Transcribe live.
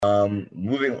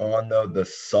Moving on though, the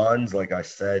Suns, like I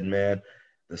said, man,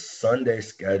 the Sunday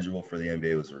schedule for the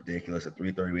NBA was ridiculous. At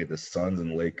 3:30, we had the Suns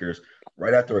and Lakers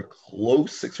right after a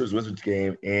close Sixers Wizards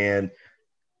game, and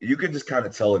you could just kind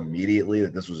of tell immediately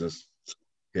that this was just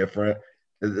different.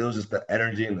 It was just the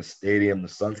energy in the stadium. The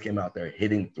Suns came out there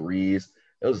hitting threes.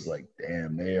 It was like,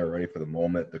 damn, they are ready for the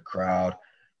moment. The crowd.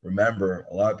 Remember,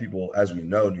 a lot of people, as we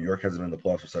know, New York hasn't been in the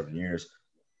playoffs for 7 years.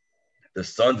 The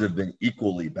Suns have been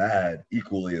equally bad,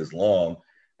 equally as long.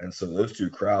 And so those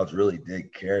two crowds really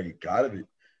did carry, got to be,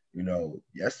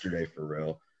 yesterday for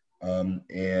real.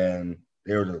 And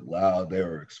they were just loud, they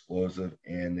were explosive,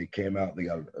 and they came out, they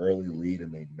got an early lead,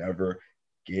 and they never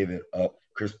gave it up.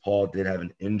 Chris Paul did have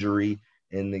an injury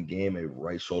in the game, a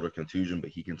right shoulder contusion,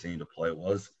 but he continued to play.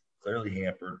 Was clearly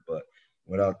hampered, but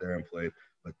went out there and played.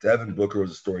 But Devin Booker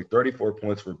was a story. 34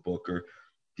 points for Booker.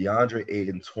 DeAndre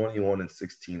Ayton, 21 and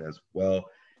 16 as well,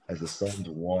 as the Suns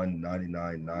won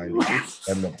 99-90.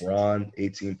 And LeBron,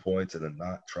 18 points in a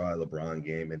not try LeBron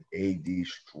game. And AD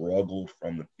struggled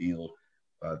from the field,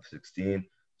 5-16.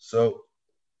 So,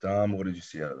 Dom, what did you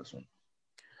see out of this one?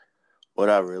 What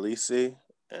I really see,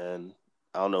 and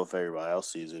I don't know if everybody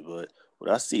else sees it, but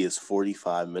what I see is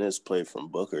 45 minutes played from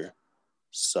Booker.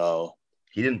 So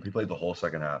he played the whole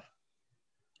second half.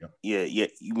 Yep. Yeah.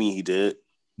 You mean he did?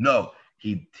 No,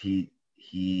 he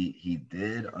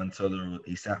did until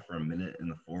he sat for a minute in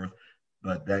the fourth,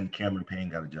 but then Cameron Payne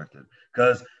got ejected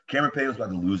because Cameron Payne was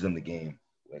about to lose in the game,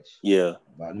 which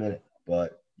about a minute,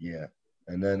 but yeah,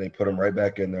 and then they put him right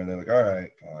back in there, and they're like, all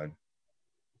right, fine.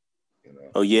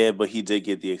 Oh yeah, but he did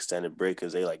get the extended break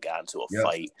because they got into a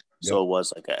fight. So it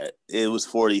was it was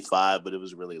 45, but it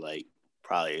was really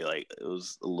probably it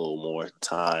was a little more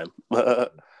time.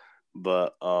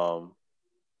 But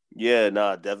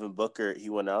Devin Booker, he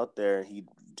went out there, he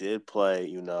did play,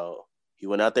 he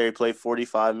went out there, he played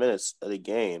 45 minutes of the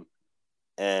game.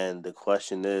 And the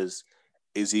question is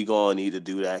he going to need to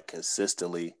do that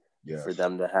consistently for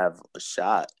them to have a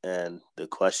shot? And the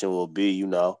question will be,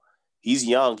 he's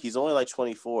young. He's only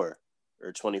 24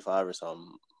 or 25 or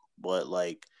something. But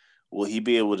will he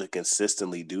be able to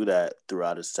consistently do that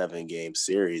throughout a 7-game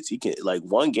series? He can,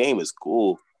 one game is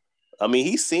cool. I mean,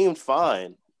 he seemed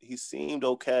fine. He seemed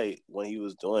okay when he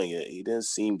was doing it. He didn't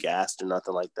seem gassed or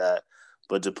nothing like that.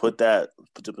 But to put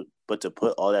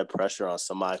all that pressure on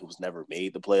somebody who's never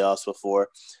made the playoffs before,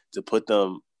 to put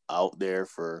them out there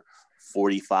for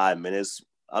 45 minutes.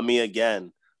 I mean,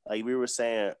 again, like we were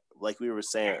saying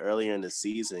earlier in the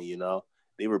season,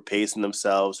 they were pacing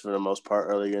themselves for the most part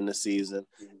earlier in the season.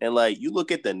 And you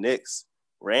look at the Knicks,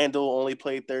 Randall only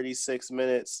played 36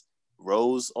 minutes.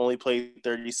 Rose only played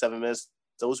 37 minutes.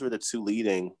 Those were the two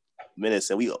leading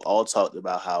minutes. And we all talked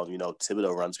about how,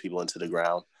 Thibodeau runs people into the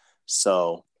ground.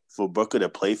 So for Booker to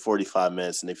play 45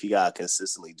 minutes, and if he got to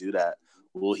consistently do that,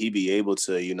 will he be able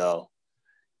to,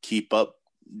 keep up?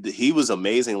 He was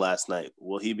amazing last night.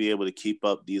 Will he be able to keep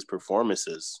up these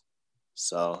performances?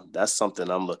 So that's something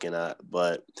I'm looking at.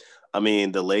 But, I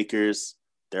mean, the Lakers –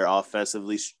 they're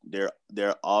offensively,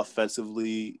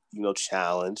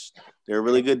 challenged. They're a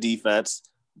really good defense,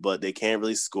 but they can't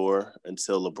really score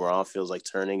until LeBron feels like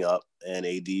turning up and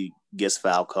AD gets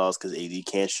foul calls because AD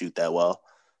can't shoot that well.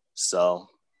 So,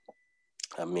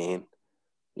 I mean,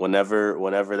 whenever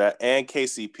that, and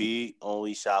KCP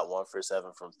only shot 1 for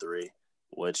 7 from 3,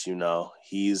 which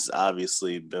he's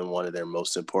obviously been one of their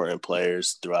most important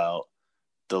players throughout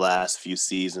the last few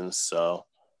seasons. So,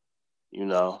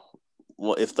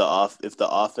 well, if the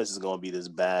offense is going to be this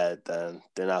bad, then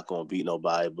they're not going to beat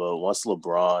nobody. But once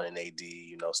LeBron and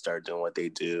AD, start doing what they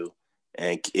do,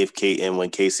 and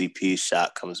when KCP's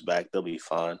shot comes back, they'll be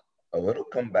fine. Oh, it'll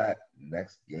come back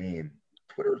next game.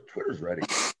 Twitter's ready.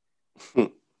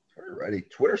 Twitter's ready.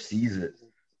 Twitter sees it.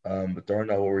 But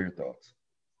Darnell, what were your thoughts?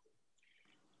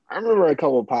 I remember a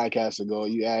couple of podcasts ago,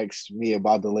 you asked me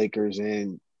about the Lakers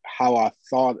and how I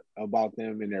thought about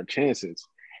them and their chances.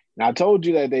 And I told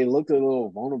you that they looked a little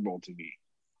vulnerable to me.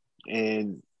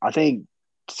 And I think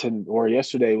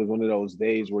yesterday was one of those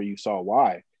days where you saw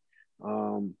why.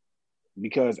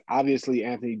 Because obviously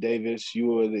Anthony Davis, you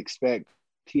would expect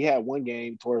he had one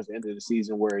game towards the end of the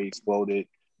season where he exploded.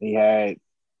 He had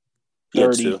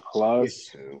 30 plus.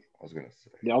 He had 2. I was going to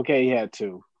say. Okay, he had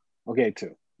 2. Okay,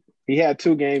 2. He had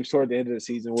 2 games toward the end of the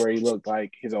season where he looked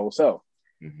like his old self.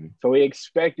 Mm-hmm. So we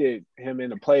expected him in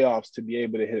the playoffs to be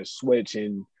able to hit a switch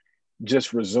and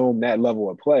just resume that level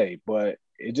of play. But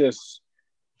it just,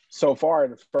 so far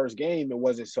in the first game, it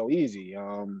wasn't so easy.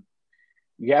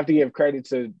 You have to give credit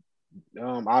to,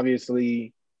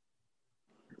 obviously,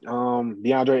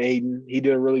 DeAndre Ayton. He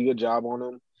did a really good job on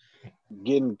him,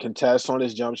 getting contests on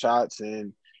his jump shots.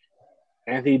 And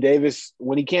Anthony Davis,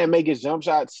 when he can't make his jump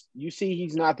shots, you see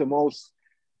he's not the most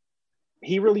 –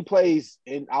 he really plays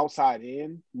in outside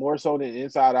in more so than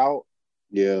inside out.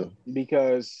 Yeah.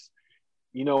 Because,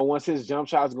 once his jump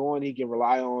shot's going, he can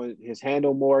rely on his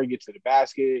handle more, get to the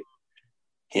basket.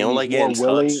 He don't like getting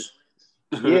touched.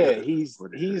 Yeah, he's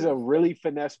a really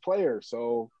finesse player.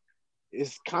 So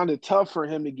it's kind of tough for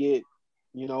him to get,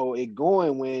 it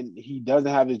going when he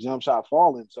doesn't have his jump shot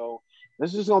falling. So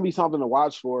this is going to be something to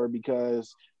watch for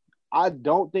because I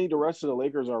don't think the rest of the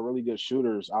Lakers are really good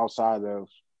shooters outside of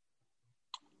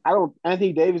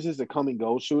Anthony Davis is a come and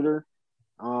go shooter.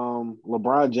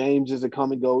 LeBron James is a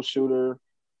come and go shooter.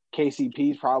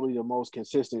 KCP is probably the most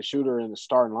consistent shooter in the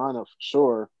starting lineup for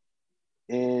sure.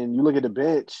 And you look at the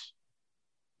bench,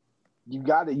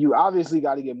 you obviously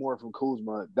got to get more from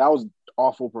Kuzma. That was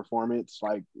awful performance.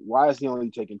 Like, why is he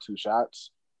only taking 2 shots?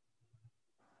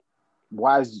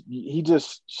 He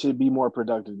just should be more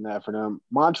productive than that for them.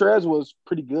 Montrez was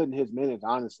pretty good in his minutes,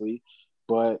 honestly,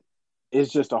 but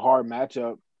it's just a hard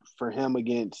matchup for him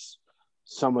against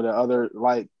some of the other,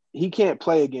 like, he can't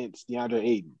play against DeAndre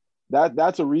Ayton.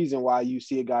 That's a reason why you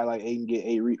see a guy like Ayton get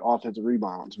 8 offensive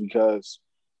rebounds because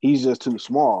he's just too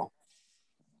small.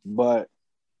 But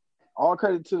all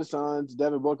credit to the Suns.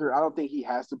 Devin Booker, I don't think he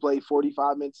has to play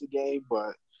 45 minutes a game,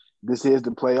 but this is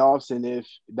the playoffs, and if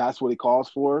that's what it calls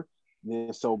for,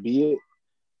 then so be it.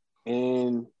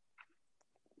 And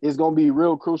it's going to be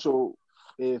real crucial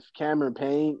if Cameron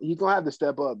Payne, he's going to have to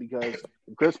step up because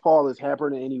if Chris Paul is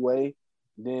hampered in any way,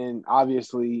 then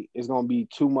obviously it's going to be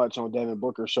too much on Devin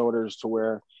Booker's shoulders to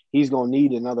where he's going to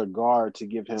need another guard to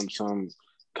give him some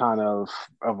kind of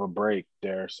a break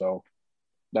there. So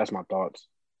that's my thoughts.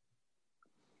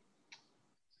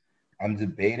 I'm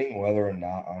debating whether or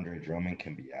not Andre Drummond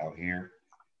can be out here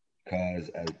because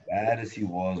as bad as he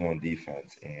was on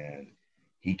defense, and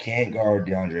he can't guard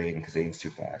DeAndre Ayton because Ayton's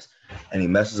too fast, and he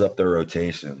messes up their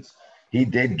rotations. He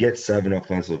did get 7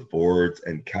 offensive boards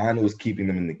and kind of was keeping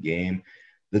them in the game.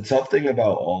 The tough thing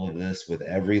about all of this with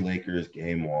every Lakers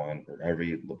game 1 or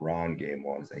every LeBron game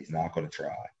 1 is that he's not going to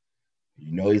try.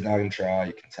 He's not going to try.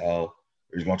 You can tell.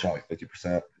 He's going to try like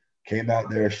 50%. Came out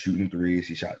there shooting threes.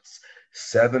 He shot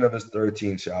 7 of his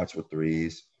 13 shots were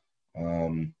threes.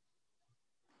 And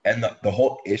the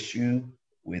whole issue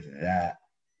with that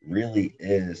really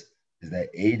is that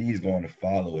AD is going to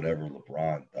follow whatever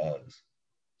LeBron does.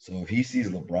 So if he sees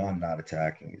LeBron not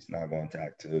attacking, he's not going to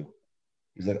attack too.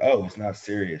 He's like, oh, it's not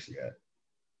serious yet.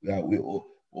 We'll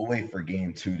wait for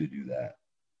game 2 to do that.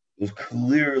 It was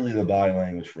clearly the body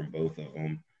language from both of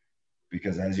them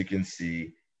because as you can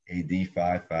see, AD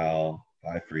 5 foul,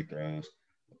 5 free throws.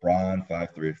 LeBron 5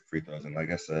 free throws. And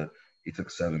like I said, he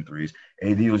took 7 threes.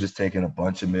 AD was just taking a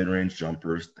bunch of mid-range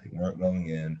jumpers. They weren't going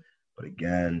in. But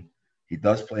again, he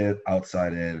does play it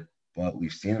outside in, but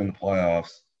we've seen him in the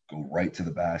playoffs go right to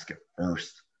the basket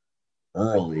first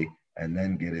early and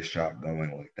then get his shot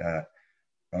going like that.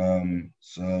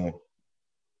 So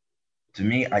to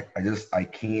me, I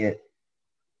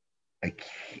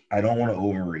don't want to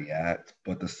overreact,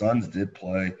 but the Suns did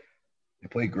play. They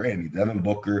played great. I mean, Devin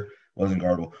Booker wasn't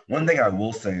guardable. One thing I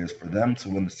will say is for them to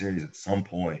win the series at some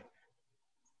point,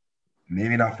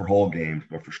 maybe not for whole games,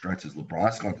 but for stretches,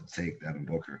 LeBron's going to take Devin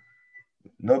Booker.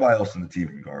 Nobody else on the team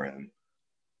can guard him.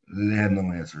 They have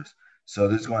no answers. So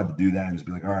they're just going to have to do that and just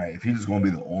be like, all right, if he's just going to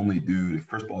be the only dude, if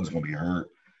Chris Paul is going to be hurt,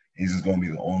 he's just going to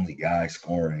be the only guy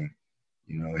scoring,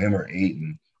 him or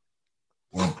Ayton,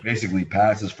 or basically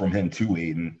passes from him to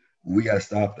Ayton, we got to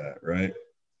stop that, right?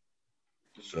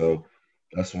 So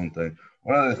that's one thing.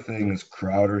 One other thing is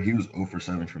Crowder. He was 0 for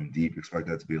 7 from deep. Expect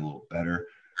that to be a little better.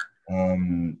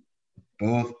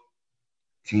 Both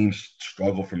teams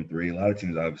struggle from 3. A lot of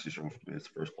teams obviously struggle from 3. It's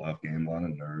the first playoff game, a lot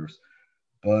of nerves.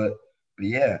 But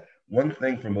yeah, one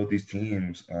thing from both these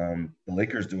teams, the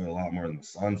Lakers do it a lot more than the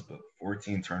Suns, but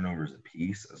 14 turnovers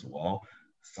apiece as well.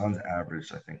 The Suns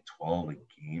averaged, I think, 12 a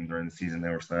game during the season, they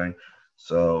were saying.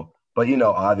 So, but,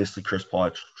 obviously Chris Paul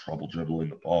had trouble dribbling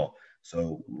the ball.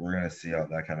 So we're going to see how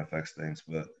that kind of affects things.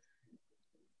 But,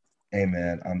 hey,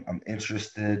 man, I'm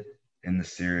interested in the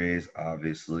series,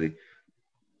 obviously.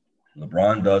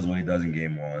 LeBron does what he does in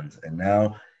game 1s. And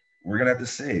now we're going to have to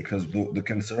see because the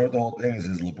concern with the whole thing is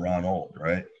LeBron old,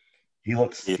 right? He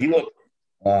looked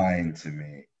fine to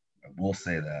me. I will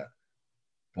say that.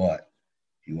 But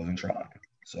he wasn't trying.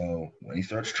 So when he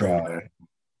starts trying.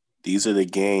 These are the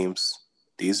games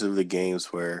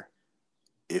where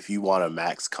if you want a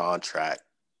max contract,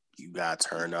 you got to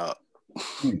turn up.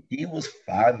 Dude, he was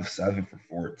 5 of 7 for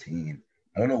 14.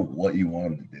 I don't know what you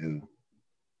want him to do.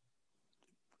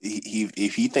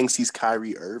 If he thinks he's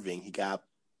Kyrie Irving, he got to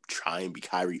try and be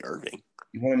Kyrie Irving.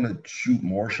 You want him to shoot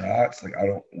more shots? Like, I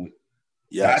don't.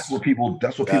 Yes. That's what people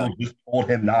just told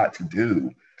him not to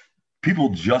do. People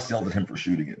just yelled at him for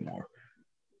shooting it more.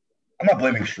 I'm not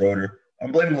blaming Schroeder.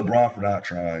 I'm blaming LeBron for not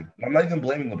trying. I'm not even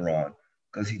blaming LeBron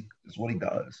because it's what he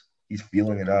does. He's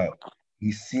feeling it out.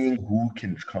 He's seeing who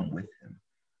can come with him.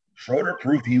 Schroeder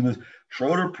proved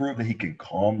that he can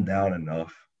calm down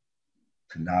enough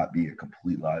to not be a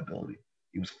complete liability.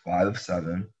 He was 5 of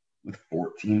 7 with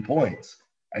 14 points.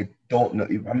 I don't know.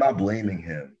 I'm not blaming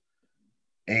him.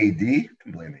 AD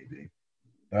can blame AD.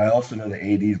 But I also know that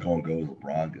AD is going to go as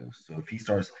LeBron goes. So if he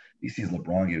sees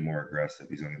LeBron getting more aggressive,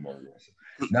 he's going to get more aggressive.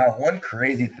 Now, one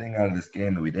crazy thing out of this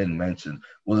game that we didn't mention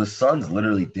was the Suns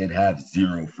literally did have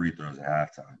 0 free throws at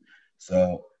halftime.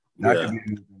 So that could be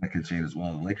anything that can change as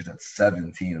well. The Lakers had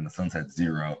 17 and the Suns had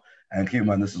 0. And keep in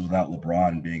mind, this is without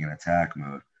LeBron being in attack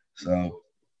mode. So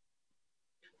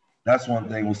that's one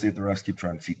thing. We'll see if the refs keep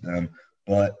trying to cheat them.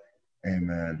 But, hey,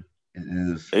 man, it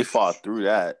is. They fought through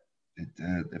that. It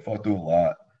did. They fought through a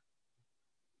lot.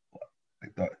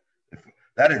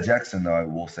 That ejection, though, I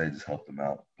will say, just helped them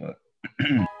out. But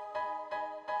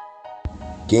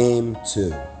Game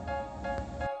 2.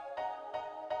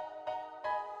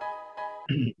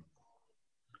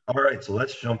 All right, so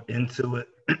let's jump into it.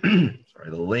 Sorry,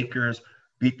 the Lakers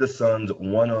beat the Suns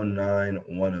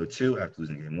 109-102 after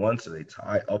losing game 1, so they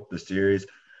tie up the series.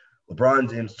 LeBron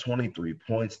James, 23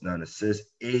 points, 9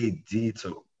 assists. AD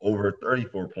took over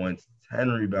 34 points, 10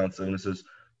 rebounds, 7 assists,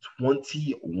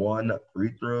 21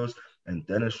 free throws, and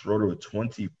Dennis Schroeder with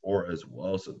 24 as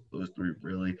well. So those three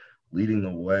really leading the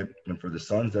way. And for the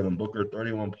Suns, Devin Booker,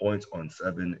 31 points on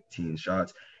 17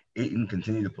 shots. Ayton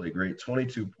continued to play great,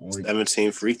 22 points.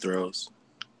 17 free throws.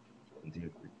 17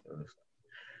 free throws.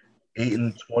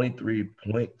 Ayton,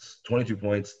 22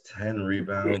 points, 10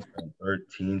 rebounds, and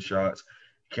 13 shots.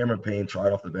 Cameron Payne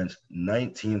tried off the bench,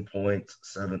 19 points,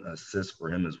 7 assists for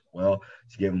him as well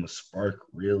to give him a spark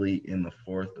really in the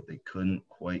fourth, but they couldn't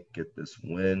quite get this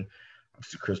win.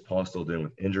 Obviously, Chris Paul still dealing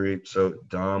with injury. So,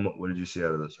 Dom, what did you see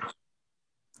out of this?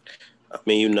 I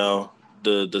mean,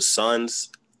 the Suns,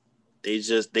 they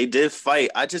did fight.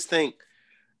 I just think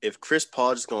if Chris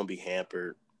Paul is going to be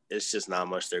hampered, it's just not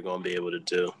much they're going to be able to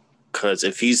do. Because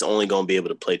if he's only going to be able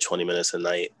to play 20 minutes a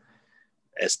night,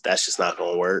 that's just not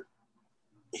going to work.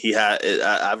 I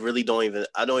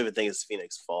don't even think it's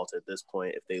Phoenix's fault at this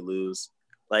point if they lose.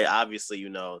 Like, obviously,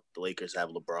 the Lakers have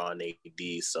LeBron,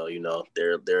 AD, so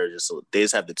they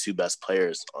just have the two best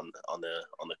players on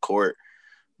the court.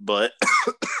 But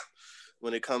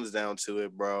when it comes down to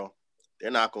it, bro,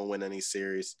 they're not gonna win any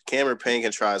series. Cameron Payne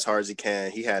can try as hard as he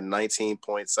can. He had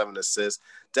 19.7 assists.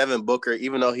 Devin Booker,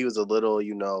 even though he was a little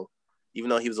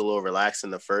relaxed in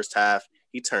the first half,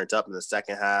 he turned up in the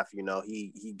second half.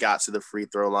 He got to the free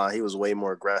throw line. He was way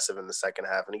more aggressive in the second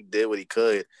half, and he did what he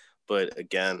could. But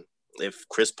again, if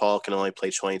Chris Paul can only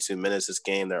play 22 minutes this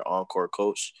game, their on-court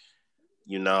coach,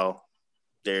 their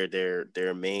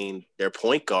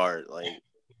point guard, like,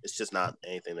 it's just not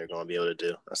anything they're going to be able to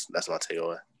do. That's my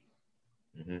takeaway.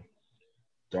 Mm-hmm.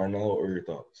 Darnell, what were your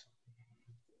thoughts?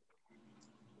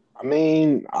 I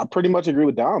mean, I pretty much agree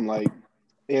with Dom. Like,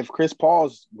 if Chris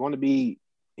Paul's going to be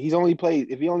 – he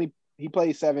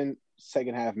plays 7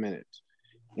 second half minutes.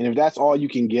 And if that's all you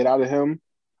can get out of him,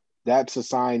 that's a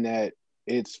sign that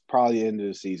it's probably the end of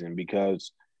the season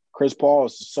because Chris Paul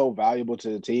is so valuable to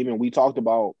the team. And we talked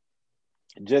about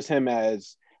just him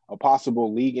as a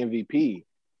possible league MVP.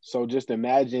 So just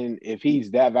imagine if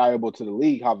he's that valuable to the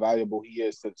league, how valuable he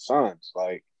is to the Suns.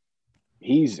 Like,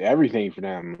 he's everything for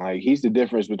them. Like, he's the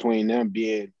difference between them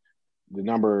being the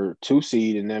number 2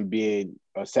 seed and them being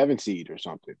a 7 seed or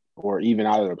something, or even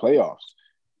out of the playoffs.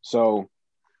 So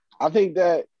I think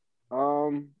that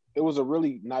it was a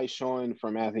really nice showing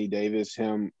from Anthony Davis,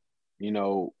 him,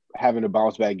 having a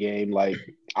bounce back game. Like,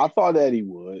 I thought that he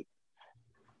would.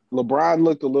 LeBron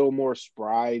looked a little more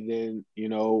spry than,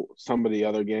 some of the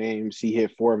other games. He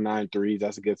hit 4 of 9 threes.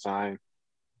 That's a good sign.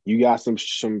 You got some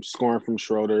scoring from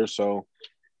Schroeder. So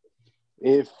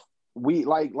if we,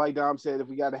 like Dom said, if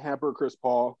we got to hamper Chris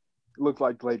Paul, it looks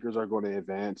like the Lakers are going to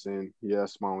advance. And,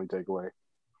 that's my only takeaway.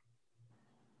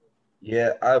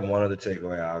 Yeah, I have one other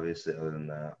takeaway, obviously, other than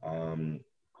that.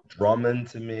 Drummond,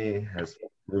 to me, has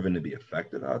proven to be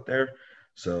effective out there.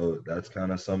 So that's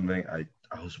kind of something. I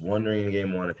was wondering in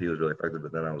game 1 if he was really effective,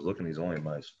 but then I was looking, he's only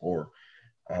 -4.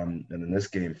 And in this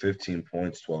game, 15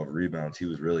 points, 12 rebounds. He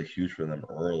was really huge for them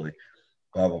early.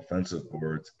 5 offensive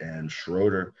boards. And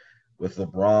Schroeder, with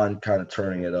LeBron kind of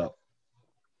turning it up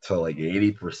to like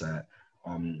 80%,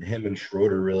 him and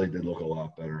Schroeder really did look a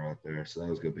lot better out there. So that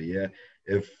was good. But, yeah,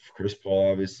 if Chris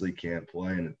Paul obviously can't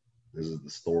play and this is the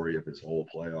story of his whole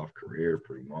playoff career,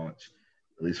 pretty much,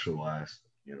 at least for the last,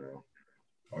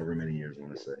 however many years I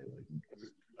want to say.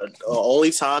 The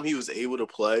only time he was able to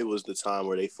play was the time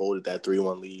where they folded that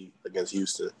 3-1 lead against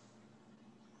Houston.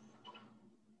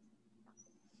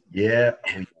 Yeah.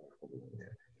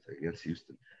 Against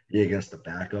Houston. Yeah, against the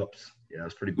backups. Yeah, it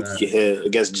was pretty bad. Yeah,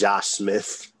 against Josh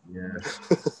Smith. Yeah.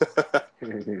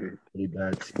 Pretty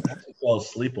bad. I actually fell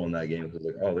asleep on that game because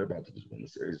they're about to just win the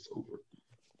series. It's over.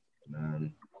 And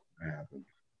then that happened.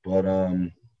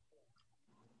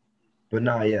 But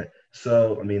nah, yeah.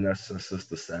 So, I mean, that's just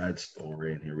the sad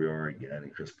story. And here we are again.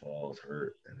 And Chris Paul is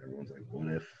hurt. And everyone's like, what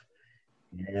if?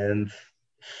 And,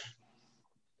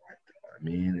 I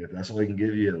mean, if that's all they can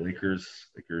give you, Lakers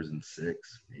in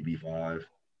 6, maybe 5.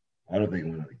 I don't think they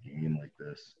win a game like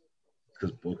this.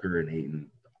 Because Booker and Ayton,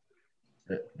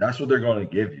 that's what they're going to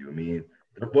give you. I mean,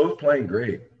 they're both playing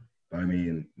great. But, I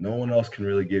mean, no one else can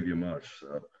really give you much.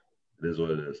 So, it is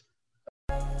what it is.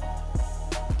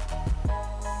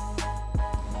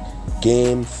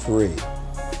 Game 3.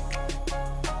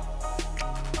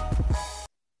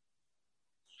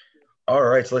 All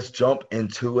right, so let's jump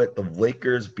into it. The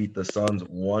Lakers beat the Suns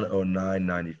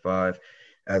 109-95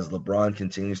 as LeBron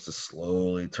continues to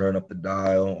slowly turn up the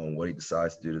dial on what he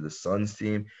decides to do to the Suns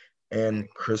team. And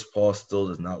Chris Paul still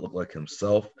does not look like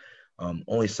himself.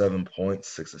 Only 7 points,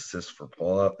 6 assists for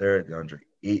Paul out there. DeAndre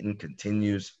Ayton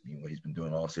continues what he's been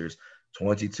doing all series.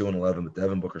 22 and 11, but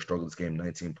Devin Booker struggled this game,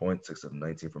 19 points, 6 of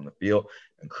 19 from the field,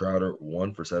 and Crowder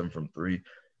 1 for 7 from 3.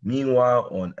 Meanwhile,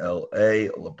 on LA,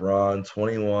 LeBron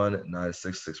 21, 9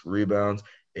 6, 6 rebounds.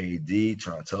 AD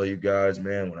trying to tell you guys,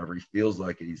 man, whenever he feels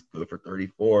like it, he's good for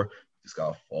 34. He's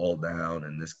got to fall down.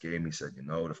 In this game, he said, if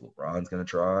LeBron's going to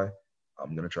try,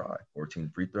 I'm going to try.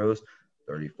 14 free throws,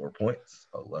 34 points,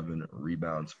 11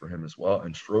 rebounds for him as well.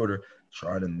 And Schroeder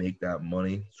trying to make that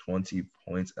money, 20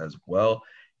 points as well.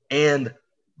 And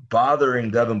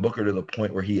bothering Devin Booker to the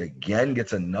point where he again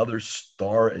gets another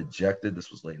star ejected.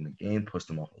 This was late in the game, pushed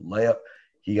him off a layup.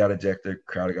 He got ejected.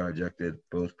 Crowder got ejected.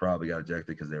 Both probably got ejected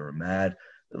because they were mad.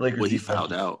 The Lakers. Well, he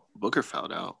fouled out. Booker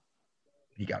fouled out.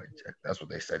 He got ejected. That's what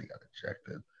they said. He got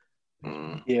ejected.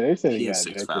 Yeah, they said he got had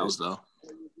 6 fouls though.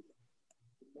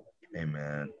 Hey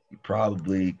man, he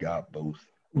probably got both.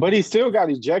 But he still got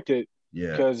ejected.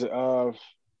 Yeah. Because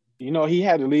he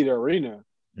had to leave the arena.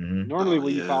 Mm-hmm. Normally,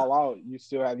 when you foul out, you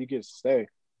get to stay.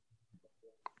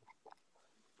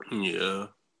 Yeah.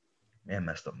 Man,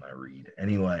 messed up my read.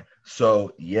 Anyway,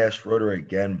 so Schroeder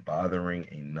again bothering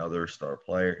another star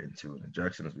player into an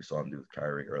ejection, as we saw him do with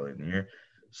Kyrie earlier in the year.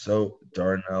 So,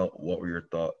 Darnell, what were your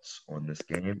thoughts on this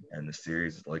game and the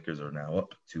series? The Lakers are now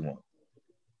up 2-1.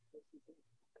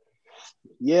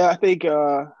 Yeah, I think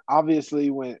obviously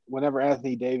whenever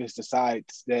Anthony Davis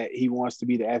decides that he wants to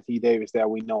be the Anthony Davis that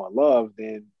we know and love,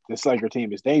 then this Laker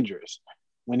team is dangerous.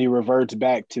 When he reverts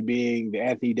back to being the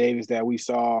Anthony Davis that we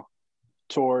saw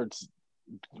towards,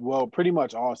 pretty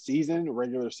much all season,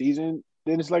 regular season,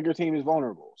 then this Laker team is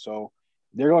vulnerable. So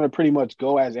they're going to pretty much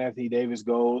go as Anthony Davis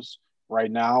goes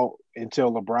right now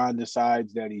until LeBron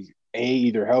decides that he's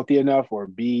either healthy enough or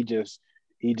B,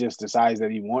 he just decides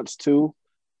that he wants to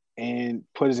and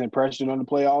put his impression on the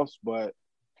playoffs. But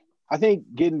I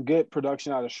think getting good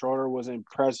production out of Schroeder was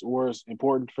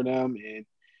important for them, and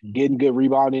getting good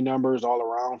rebounding numbers all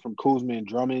around from Kuzma and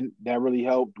Drummond, that really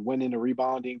helped winning the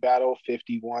rebounding battle,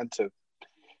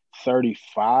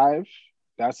 51-35.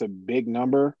 That's a big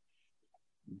number.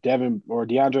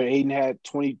 DeAndre Ayton had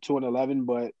 22 and 11,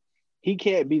 but he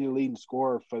can't be the leading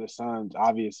scorer for the Suns,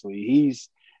 obviously. He's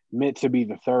meant to be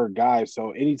the third guy.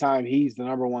 So anytime he's the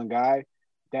number one guy,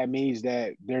 that means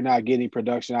that they're not getting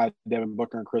production out of Devin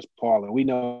Booker and Chris Paul. And we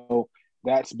know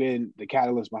that's been the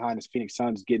catalyst behind the Phoenix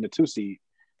Suns getting the 2 seed,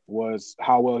 was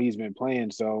how well he's been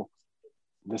playing. So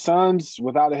the Suns,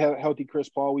 without a healthy Chris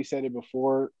Paul, we said it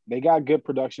before, they got good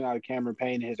production out of Cameron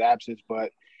Payne in his absence,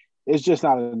 but it's just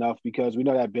not enough because we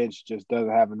know that bench just doesn't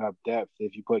have enough depth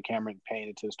if you put Cameron Payne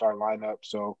into the starting lineup.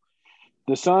 So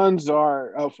the Suns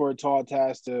are up for a tall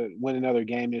task to win another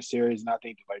game this series, and I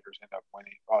think the Lakers end up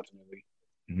winning ultimately.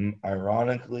 Mm-hmm.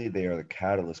 Ironically, they are the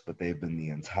catalyst, but they've been the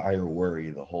entire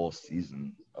worry the whole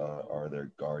season, are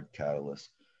their guard catalyst.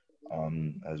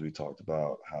 As we talked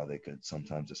about how they could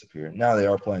sometimes disappear. Now they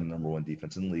are playing the number 1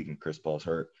 defense in the league, and Chris Paul's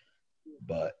hurt,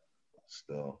 but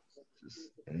still, it's just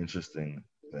an interesting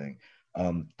thing.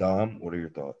 Dom, what are your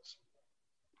thoughts?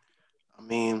 I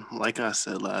mean, like I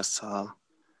said last time,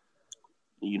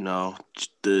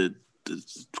 the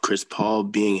Chris Paul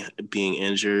being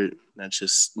injured, that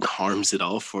just harms it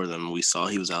all for them. We saw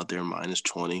he was out there minus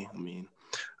 20. I mean,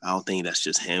 I don't think that's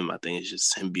just him. I think it's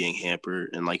just him being hampered.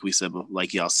 And like we said,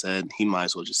 like y'all said, he might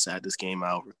as well just sat this game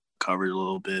out, recovered a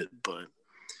little bit, but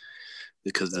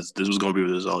because this was going to be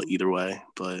the result either way.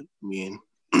 But I mean,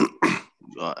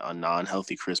 a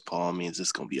non-healthy Chris Paul means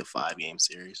it's going to be a 5-game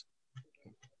series.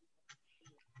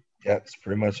 Yeah, it's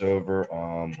pretty much over.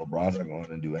 LeBron's not going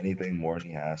to do anything more than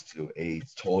he has to.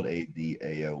 He's told AD,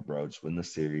 "Ayo, bro, just win the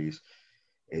series."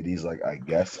 AD's like, "I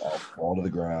guess I'll fall to the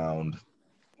ground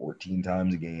 14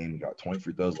 times a game." He got 20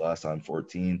 free throws last time,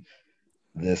 14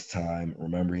 this time.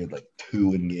 Remember, he had like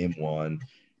 2 in game 1.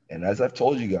 And as I've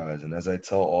told you guys, and as I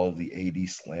tell all of the AD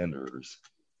slanderers,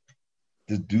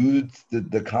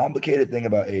 the complicated thing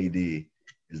about AD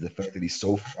is the fact that he's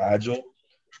so fragile,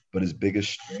 but his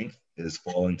biggest strength is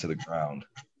falling to the ground.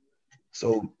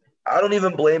 So I don't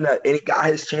even blame that. And he got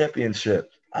his championship.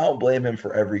 I don't blame him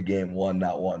for every game 1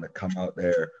 not wanting to come out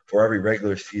there, or every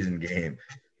regular season game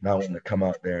not wanting to come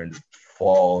out there and just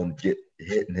fall and get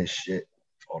hit in his shit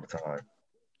all the time.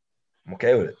 I'm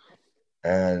okay with it.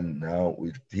 And now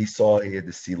he saw he had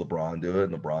to see LeBron do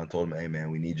it, and LeBron told him, "Hey, man,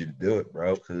 we need you to do it,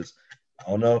 bro, because I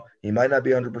don't know, he might not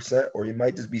be 100%, or he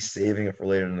might just be saving it for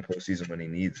later in the postseason when he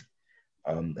needs it."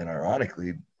 And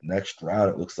ironically, next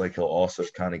round, it looks like he'll also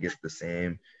kind of get the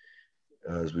same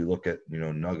as we look at,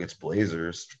 Nuggets,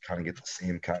 Blazers, kind of get the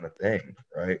same kind of thing,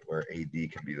 right, where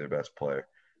AD can be their best player.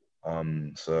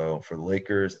 So for the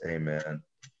Lakers, hey, man,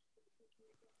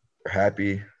 we're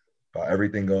happy about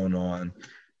everything going on.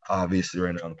 Obviously,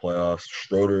 right now in the playoffs,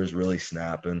 Schroeder is really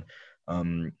snapping.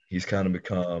 He's kind of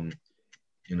become,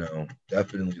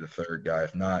 definitely the third guy,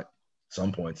 if not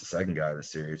some points the second guy of the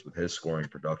series with his scoring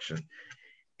production.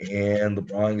 And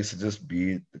LeBron gets to just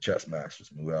be the chess master,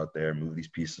 just move out there, move these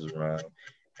pieces around.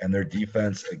 And their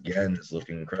defense, again, is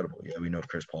looking incredible. Yeah, we know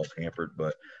Chris Paul's hampered,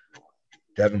 but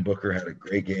Devin Booker had a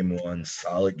great game 1,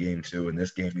 solid game 2. In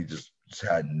this game, he just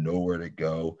had nowhere to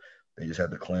go. They just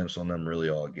had the clamps on them really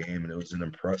all game, and it was an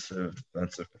impressive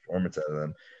defensive performance out of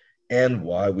them, and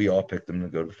why we all picked them to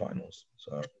go to the finals.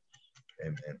 So, hey,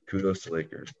 man, kudos to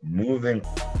Lakers. Moving.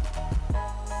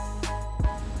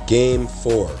 Game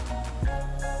 4.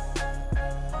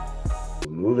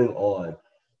 Moving on.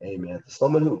 Hey, man,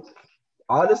 someone who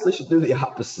honestly should do the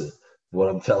opposite of what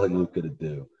I'm telling Luka to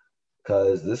do.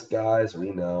 Because this guy, as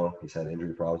we know, he's had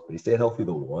injury problems, but he stayed healthy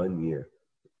the 1 year.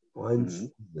 One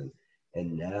season.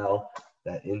 And now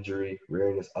that injury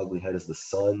rearing its ugly head as the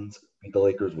Suns beat the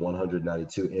Lakers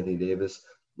 192. Anthony Davis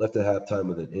left at halftime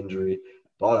with an injury.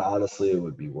 Thought honestly it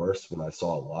would be worse when I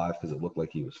saw it live because it looked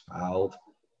like he was fouled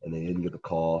and they didn't get the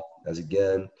call. As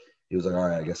again, he was like, all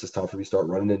right, I guess it's time for me to start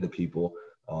running into people.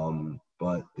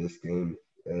 But this game,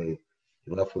 he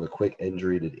left with a quick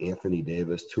injury to Anthony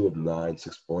Davis, 2 of 9,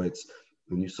 6 points.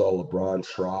 And you saw LeBron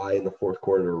try in the fourth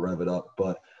quarter to rev it up,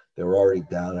 but they were already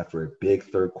down after a big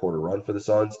third quarter run for the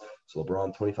Suns. So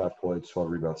LeBron, 25 points, 12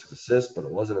 rebounds, 6 assists, but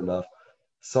it wasn't enough.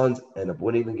 Suns end up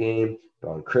winning the game.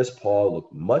 Chris Paul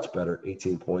looked much better,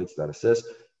 18 points, 9 assists,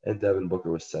 and Devin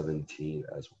Booker was 17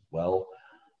 as well.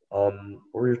 What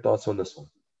were your thoughts on this one?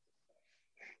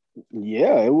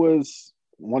 Yeah, it was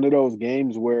one of those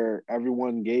games where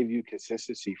everyone gave you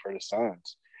consistency for the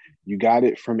Suns. You got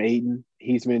it from Ayton.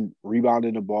 He's been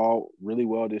rebounding the ball really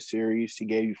well this series. He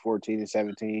gave you 14 and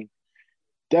 17.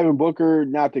 Devin Booker,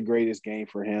 not the greatest game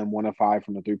for him. 1 of 5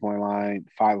 from the three-point line,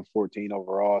 5 of 14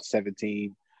 overall,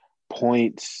 17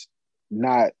 points.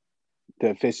 Not the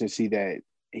efficiency that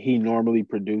he normally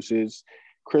produces.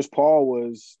 Chris Paul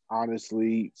was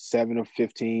honestly 7 of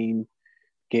 15,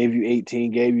 gave you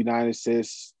 18, gave you 9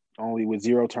 assists, only with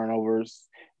 0 turnovers.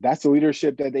 That's the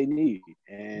leadership that they need.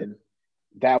 And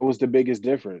that was the biggest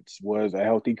difference, was a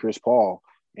healthy Chris Paul.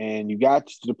 And you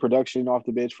got the production off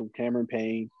the bench from Cameron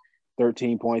Payne,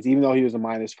 13 points, even though he was a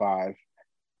 -5.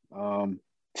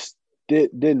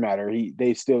 Didn't matter.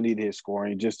 They still needed his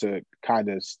scoring just to kind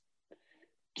of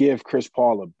give Chris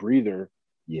Paul a breather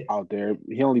out there.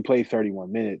 He only played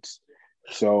 31 minutes.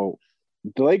 So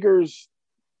the Lakers,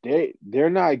 they're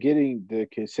not getting the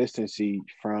consistency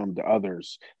from the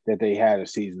others that they had a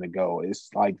season ago. It's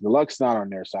like the luck's not on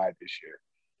their side this year.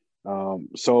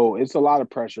 So it's a lot of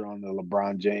pressure on the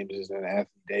LeBron Jameses and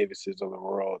Anthony Davises of the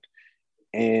world.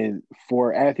 And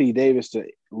for Anthony Davis to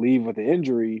leave with the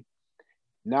injury,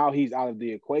 now he's out of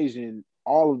the equation.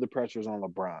 All of the pressure is on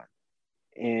LeBron.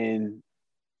 And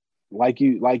like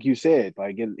you said,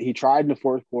 he tried in the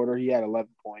fourth quarter. He had 11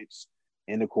 points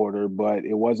in the quarter, but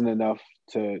it wasn't enough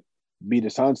to beat the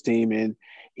Suns team. And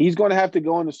he's going to have to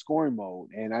go into scoring mode.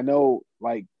 And I know,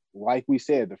 like we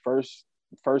said, the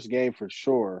first game for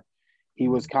sure, he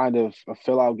was kind of a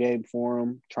fill-out game for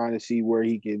him, trying to see where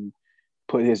he can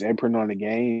put his imprint on the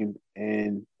game.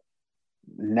 And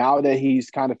now that he's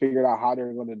kind of figured out how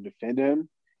they're going to defend him,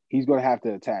 he's going to have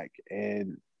to attack.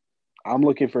 And I'm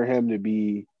looking for him to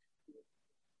be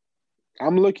 –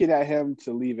 I'm looking at him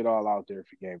to leave it all out there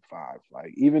for Game 5.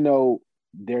 Like, even though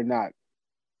they're not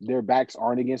 – their backs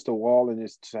aren't against the wall and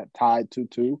it's tied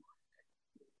 2-2,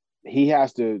 he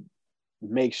has to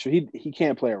make sure he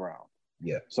can't play around.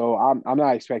 Yeah. So I'm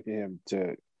not expecting him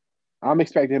to – I'm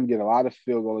expecting him to get a lot of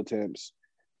field goal attempts.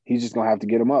 He's just going to have to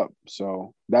get them up.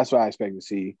 So that's what I expect to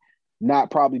see.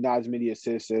 Probably not as many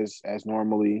assists as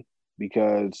normally,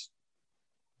 because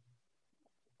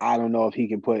I don't know if he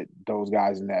can put those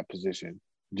guys in that position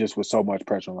just with so much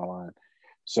pressure on the line.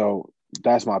 So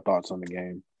that's my thoughts on the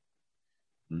game.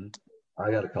 I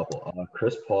got a couple.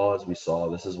 Chris Paul, as we saw,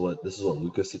 this is what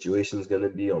Luka's situation is going to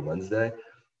be on Wednesday.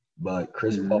 But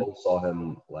Chris Paul, saw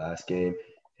him last game,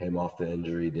 came off the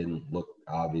injury, didn't look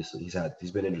obviously.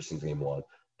 He's been injured since Game 1.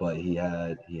 But he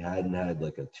hadn't had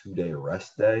like a 2-day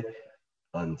rest day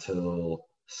until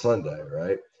Sunday,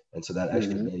 right? And so that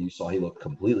extra day, you saw he looked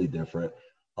completely different.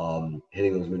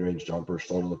 Hitting those mid-range jumpers,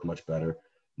 starting to look much better.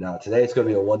 Now today it's going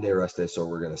to be a 1-day rest day, so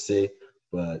we're going to see.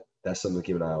 But that's something to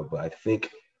keep an eye on. But I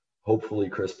think hopefully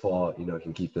Chris Paul,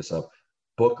 can keep this up.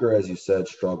 Booker, as you said,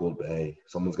 struggled. But hey,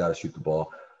 someone's got to shoot the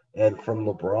ball. And from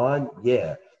LeBron,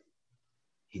 yeah.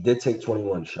 He did take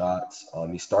 21 shots.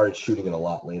 He started shooting it a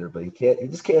lot later, but he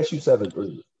just can't shoot 7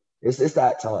 threes. It's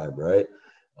that time, right?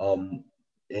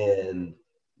 And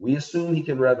we assume he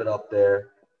can rev it up there.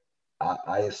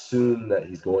 I assume that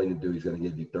he's going to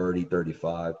give you 30,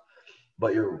 35.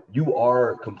 But you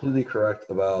are completely correct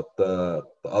about the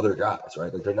other guys,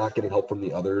 right? Like, they're not getting help from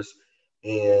the others.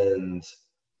 And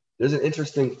there's an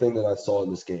interesting thing that I saw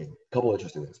in this game. A couple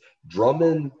interesting things.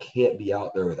 Drummond can't be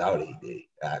out there without AD,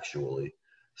 actually.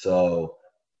 So,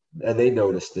 and they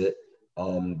noticed it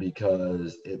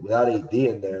because without AD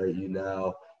in there,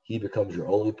 he becomes your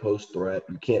only post threat.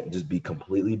 You can't just be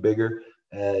completely bigger.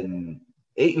 And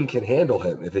Ayton can handle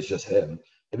him if it's just him.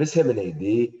 If it's him and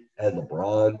AD and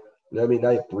LeBron, now you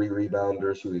have 3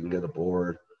 rebounders who can get a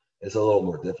board. It's a little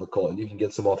more difficult, and you can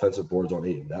get some offensive boards on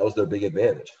Ayton. That was their big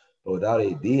advantage. But without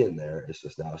AD in there, it's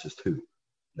just 2.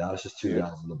 Now it's just 2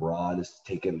 guys, and LeBron is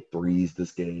taking threes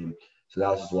this game. So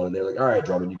now it's just one, and they're like, all right,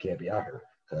 Drummond, you can't be out here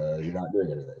because you're not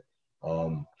doing anything.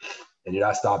 And you're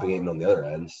not stopping Ayton on the other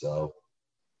end. So,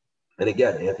 and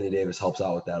again, Anthony Davis helps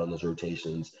out with that on those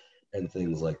rotations and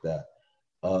things like that.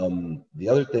 The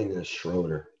other thing is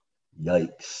Schroeder.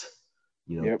 Yikes.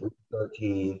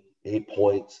 13, 8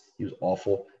 points. He was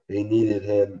awful. They needed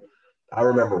him. I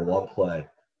remember one play,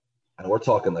 and we're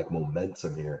talking like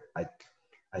momentum here. I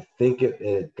think it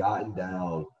had gotten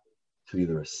down to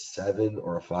either a 7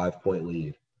 or a 5-point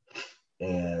lead.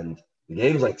 And the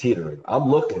game's like teetering. I'm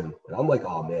looking, and I'm like,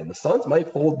 oh, man, the Suns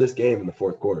might fold this game in the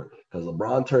fourth quarter because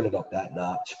LeBron turned it up that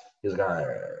notch. He's like, all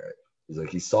right. He's like,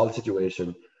 he saw the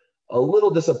situation. A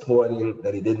little disappointing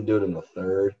that he didn't do it in the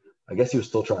third. I guess he was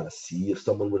still trying to see if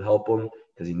someone would help him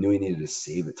because he knew he needed to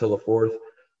save it till the fourth.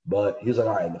 But he was like,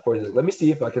 all right, in the fourth, he's like, let me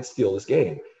see if I can steal this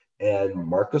game. And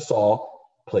Marc Gasol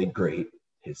played great,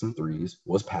 hit some threes,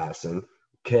 was passing.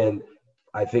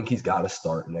 I think he's got to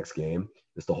start next game.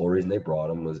 That's the whole reason they brought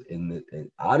him was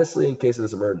honestly, in case of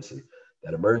this emergency.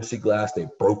 That emergency glass, they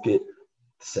broke it,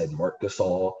 said Marc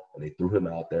Gasol, and they threw him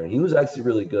out there. And he was actually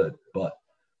really good, but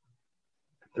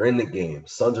they're in the game.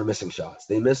 Suns are missing shots.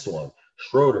 They miss one.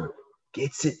 Schroeder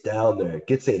gets it down there,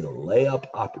 gets a layup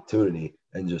opportunity,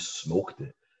 and just smoked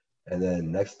it. And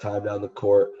then next time down the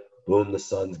court, boom, the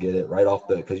Suns get it right off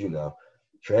because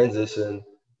transition,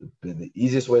 the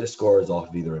easiest way to score is off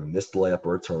of either a missed layup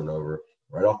or a turnover.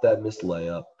 Right off that missed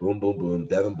layup, boom, boom, boom,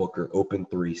 Devin Booker, open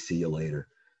 3, see you later.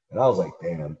 And I was like,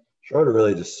 damn, Schroeder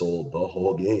really just sold the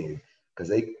whole game because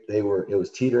it was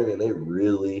teetering and they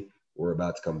really were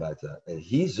about to come back to that. And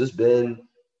he hasn't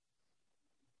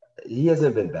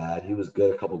been bad. He was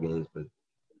good a couple games, but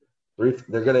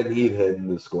they're going to need him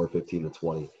to score 15 to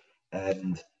 20.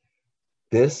 And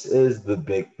this is the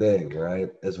big thing,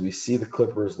 right? As we see the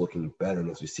Clippers looking better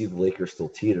and as we see the Lakers still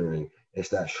teetering, it's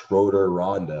that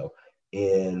Schroeder-Rondo.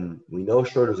 And we know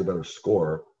Schroeder's a better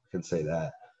scorer, can say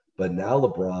that. But now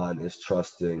LeBron is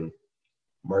trusting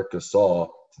Marc Gasol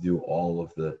to do all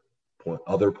of the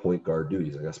other point guard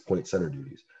duties, I guess point center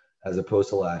duties, as opposed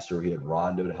to last year where he had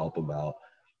Rondo to help him out.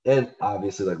 And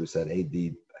obviously, like we said, AD,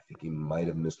 I think he might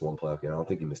have missed one playoff game. I don't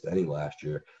think he missed any last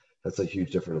year. That's a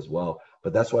huge difference as well.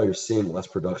 But that's why you're seeing less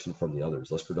production from the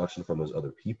others, less production from those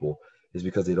other people, is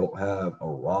because they don't have a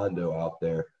Rondo out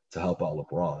there to help out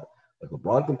LeBron. Like,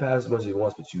 LeBron can pass as much as he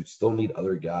wants, but you still need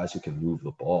other guys who can move the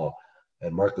ball.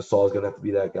 And Marc Gasol is going to have to be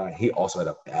that guy. He also had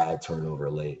a bad turnover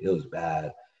late. It was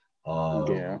bad.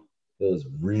 Yeah. It was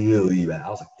really bad. I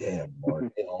was like, damn,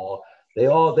 Mark. They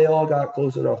all got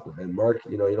close enough. And Mark,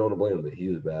 you don't want to blame him that he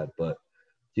was bad, but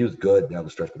he was good down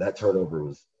the stretch. But that turnover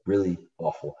was really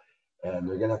awful. And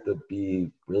they're gonna have to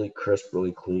be really crisp,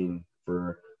 really clean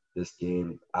for this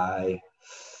game. I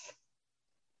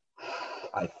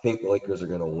think the Lakers are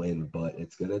gonna win, but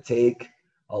it's gonna take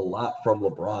a lot from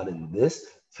LeBron. And this,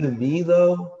 to me,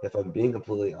 though, if I'm being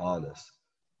completely honest,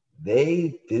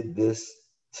 they did this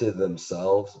to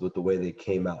themselves with the way they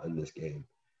came out in this game.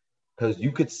 Because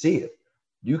you could see it.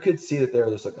 You could see that they were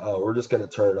just like, oh, we're just going to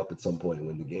turn it up at some point and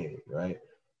win the game, right?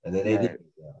 And then they did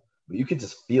that. But you could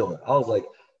just feel it. I was like,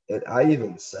 and I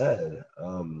even said,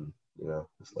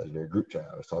 this legendary group chat,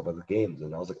 I was talking about the games,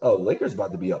 and I was like, oh, the Lakers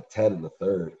about to be up 10 in the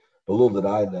third. But little did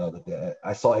I know that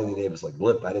I saw Anthony Davis like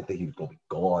limp. I didn't think he was going to be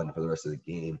gone for the rest of the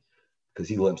game because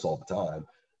he limps all the time.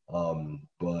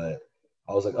 But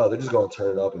I was like, oh, they're just going to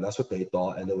turn it up, and that's what they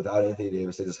thought. And then without Anthony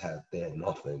Davis, they had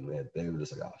nothing, man. They were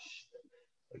just like, oh, shit.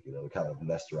 Like, we kind of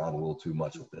messed around a little too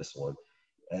much with this one.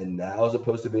 And now, as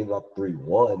opposed to being up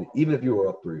 3-1, even if you were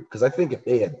up 3, because I think if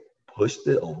they had pushed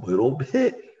it a little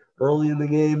bit early in the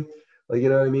game, like, you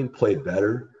know what I mean, played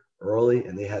better early,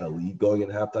 and they had a lead going in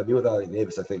halftime, even without Anthony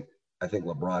Davis, I think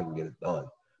LeBron can get it done.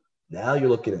 Now you're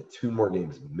looking at 2 more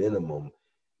games minimum,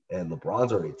 and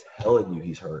LeBron's already telling you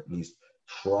he's hurt, and he's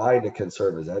trying to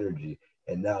conserve his energy,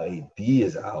 and now AD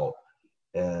is out.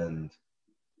 And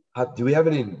do we have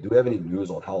any news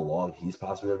on how long he's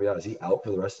possibly going to be out? Is he out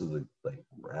for the rest of the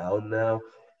round now?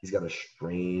 He's got a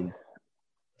strain.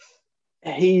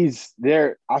 He's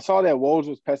there. I saw that Woj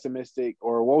was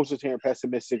hearing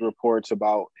pessimistic reports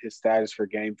about his status for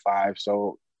Game 5.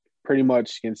 So pretty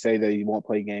much can say that he won't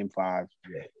play Game 5.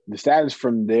 Yeah. The status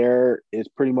from there is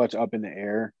pretty much up in the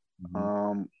air.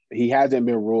 Mm-hmm. He hasn't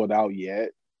been ruled out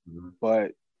yet,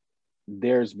 but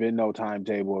there's been no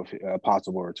timetable of a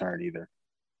possible return either.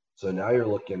 So now you're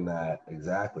looking at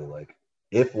exactly like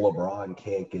if LeBron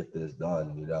can't get this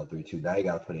done, 3-2, now you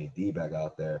got to put AD back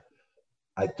out there.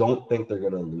 I don't think they're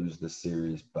going to lose this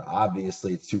series, but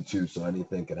obviously it's 2-2, so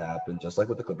anything could happen, just like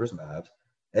with the Clippers Mavs.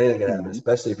 Anything can happen,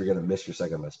 especially if you're going to miss your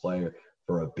second best player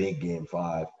for a big Game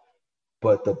 5.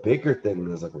 But the bigger thing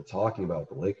is, like we're talking about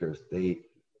the Lakers, they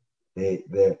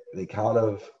kind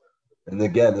of, and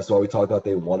again, this is why we talked about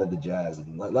they wanted the Jazz.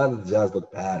 Not that the Jazz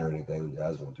looked bad or anything. The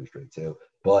Jazz won 2 straight too.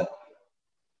 But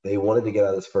they wanted to get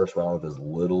out of this first round with as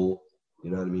little,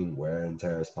 wear and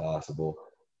tear as possible.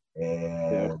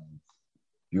 And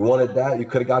you wanted that, you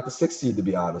could have got the 6th seed, to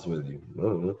be honest with you.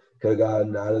 Could have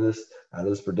gotten out of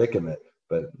this predicament.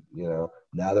 But,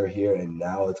 now they're here, and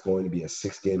now it's going to be a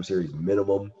 6-game series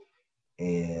minimum.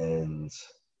 And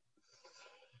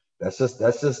that's just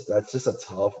a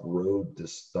tough road to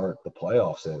start the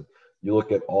playoffs in. You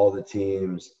look at all the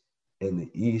teams in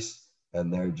the East,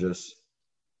 and they're just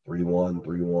 3-1,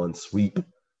 3-1 sweep.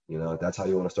 That's how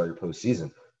you want to start your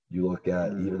postseason. You look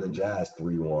at even the Jazz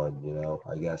 3-1.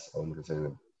 I guess I'm considering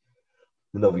them.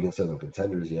 I don't know if we consider them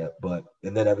contenders yet,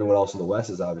 and then everyone else in the West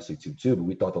is obviously 2-2. But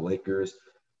we thought the Lakers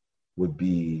would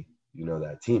be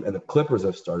that team, and the Clippers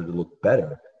have started to look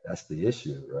better. That's the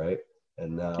issue, right?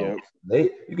 And now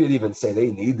you could even say they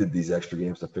needed these extra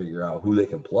games to figure out who they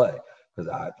can play.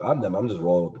 Because if I'm them, I'm just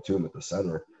rolling with the 2 at the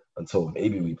center until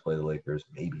maybe we play the Lakers,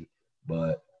 maybe.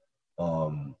 But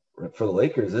for the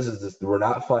Lakers, this is just we're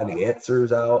not finding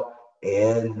answers out,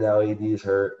 and now AD is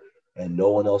hurt, and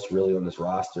no one else really on this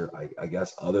roster, I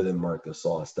guess, other than Marc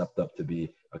Gasol, has stepped up to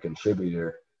be a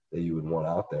contributor that you would want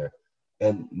out there.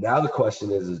 And now the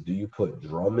question is do you put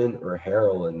Drummond or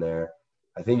Harrell in there?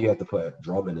 I think you have to put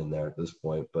Drummond in there at this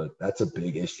point, but that's a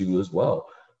big issue as well.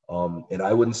 And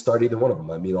I wouldn't start either one of them.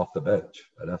 I mean, off the bench.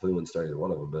 I definitely wouldn't start either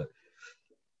one of them. But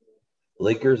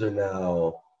Lakers are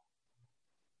now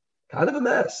kind of a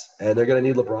mess, and they're going to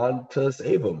need LeBron to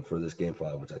save them for this Game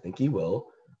 5, which I think he will.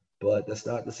 But that's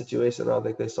not the situation I don't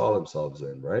think they saw themselves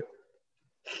in, right?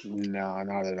 No,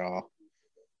 not at all.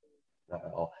 Not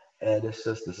at all. And it's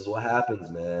just, this is what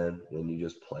happens, man, when you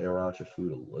just play around your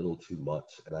food a little too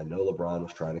much. And I know LeBron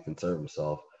was trying to conserve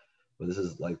himself, but this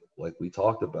is like we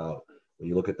talked about. When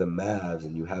you look at the Mavs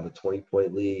and you have a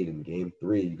 20-point lead in Game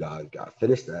 3, you got to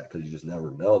finish that because you just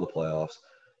never know the playoffs.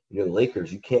 The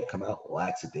Lakers, you can't come out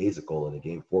lackadaisical in a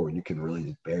Game 4 when you can really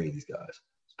just bury these guys.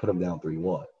 Just put them down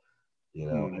 3-1,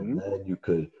 and then you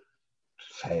could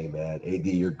 – hey, man, AD,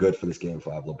 you're good for this Game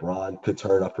 5. LeBron could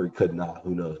turn up or he could not.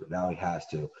 Who knows? But now he has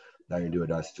to. Now you're doing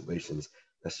those situations.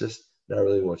 That's just not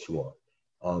really what you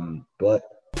want. But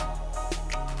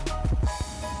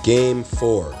Game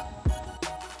 4.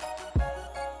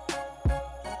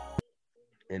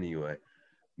 Anyway,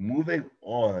 moving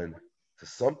on to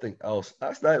something else.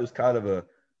 Last night was kind of a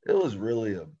it was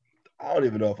really I don't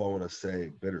even know if I want to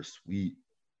say bittersweet.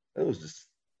 It was just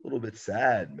a little bit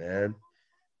sad, man,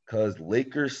 because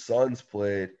Lakers Suns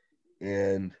played,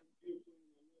 and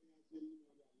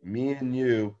me and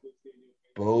you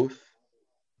both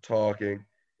talking,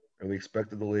 and we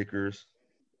expected the Lakers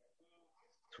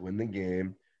to win the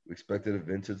game. We expected a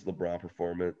vintage LeBron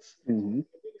performance, Mm-hmm.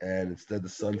 and instead the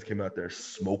Suns came out there,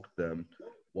 smoked them,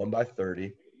 won by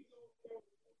 30.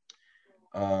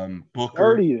 Booker,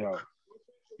 30 though.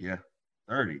 yeah,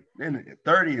 30. And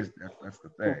 30 is that's the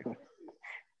thing.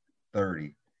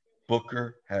 30.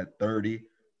 Booker had 30.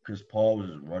 Chris Paul was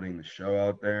just running the show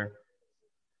out there.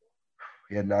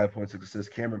 He had 9.6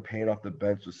 assists. Cameron Payne off the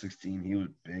bench was 16. He was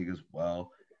big as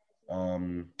well.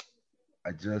 And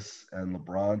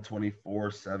LeBron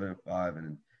 24, 7, 5,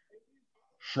 and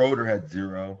Schroeder had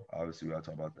 0. Obviously, we gotta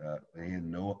talk about that. And he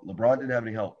had LeBron didn't have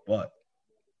any help, but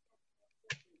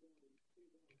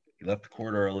he left the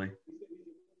court early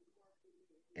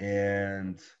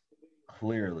and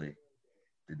clearly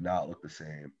did not look the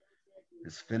same.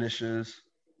 His finishes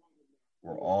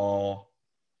were all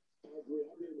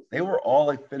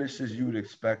like finishes you would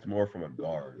expect more from a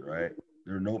guard, right?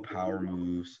 There are no power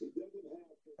moves.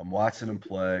 I'm watching him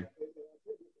play.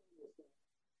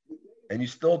 And you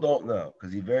still don't know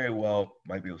because he very well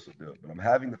might be able to do it. But I'm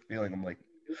having the feeling, I'm like,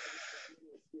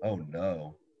 oh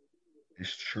no,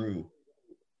 it's true.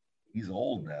 He's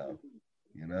old now,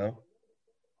 you know?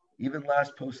 Even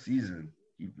last postseason,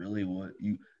 he really would.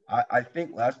 I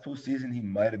think last postseason, he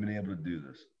might have been able to do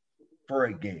this for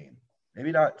a game.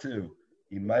 Maybe not two.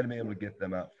 He might have been able to get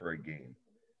them out for a game.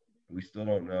 We still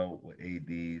don't know what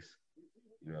AD's,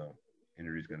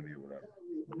 injury is going to be or whatever.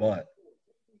 But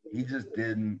he just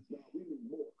didn't.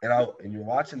 And you're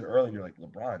watching it early, and you're like,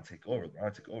 LeBron, take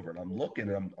over. And I'm looking,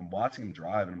 and I'm watching him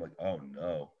drive, and I'm like, oh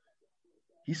no.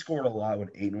 He scored a lot when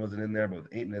Ayton wasn't in there, but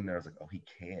with Ayton in there, I was like, oh, he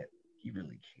can't. He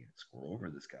really can't score over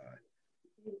this guy.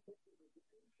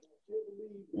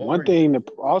 One thing to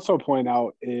also point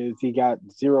out is he got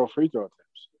 0 free throw attempts.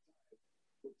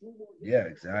 Yeah,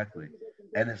 exactly.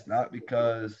 And it's not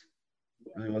because he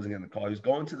really wasn't getting the call. He was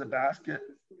going to the basket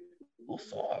a little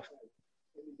soft.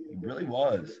 He really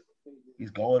was. He's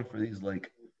going for these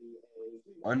like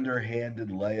underhanded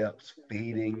layups,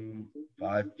 fading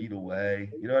 5 feet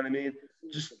away. You know what I mean?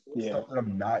 Just stuff that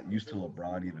I'm not used to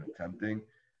LeBron even attempting.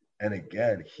 And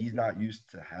again, he's not used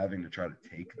to having to try to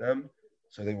take them.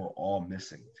 So they were all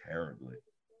missing terribly.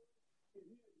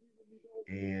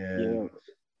 And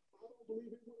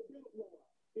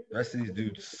the rest of these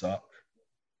dudes suck.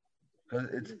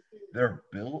 Because they're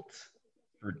built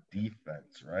for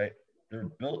defense, right? They're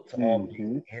built to all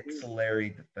be ancillary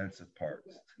defensive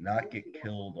parts, to not get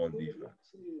killed on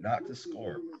defense, not to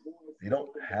score. They don't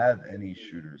have any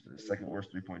shooters. They're the second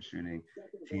worst three-point shooting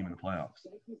team in the playoffs.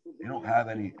 They don't have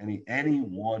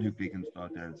anyone who can go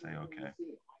out there and say, okay,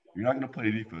 you're not going to play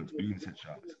defense, but you can hit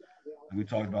shots. And we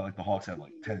talked about like the Hawks have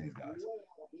like 10 of these guys.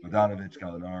 Bogdanovich,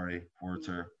 Gallinari,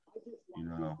 Porter.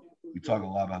 We talk a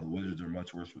lot about the Wizards are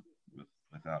much worse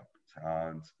without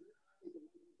Towns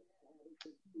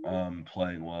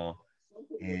playing well.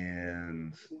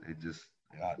 And they just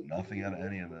got nothing out of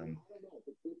any of them.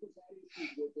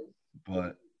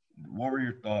 But what were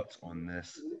your thoughts on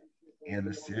this and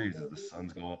the series as the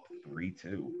Suns go up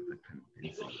 3-2 with a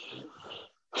convincing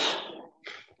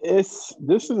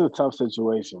This is a tough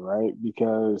situation, right?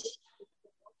 Because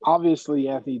obviously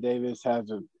Anthony Davis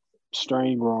has a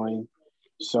strained groin.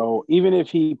 So even if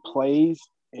he plays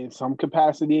in some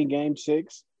capacity in game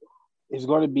 6, it's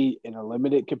going to be in a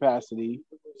limited capacity.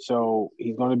 So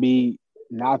he's going to be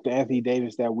not the Anthony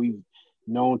Davis that we've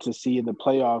known to see in the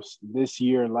playoffs this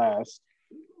year and last.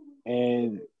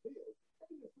 And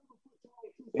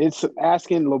it's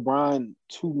asking LeBron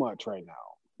too much right now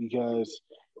because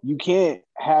you can't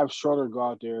have Schroeder go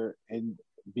out there and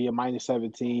be a minus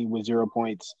 17 with 0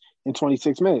 points in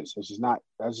 26 minutes. That's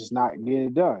just not getting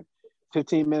it done.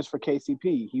 15 minutes for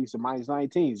KCP. He was a minus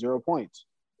 19, 0 points.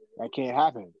 That can't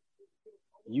happen.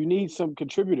 You need some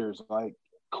contributors. Like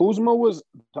Kuzma was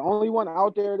the only one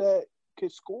out there that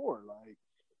could score. Like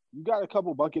you got a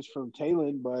couple buckets from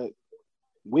Taylor, but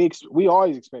we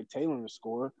always expect Taylor to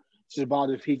score. It's just about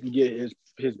if he can get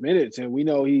his minutes, and we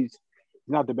know he's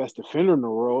not the best defender in the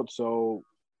world, so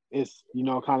it's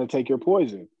kind of take your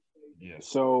poison. Yeah.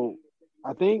 So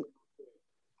I think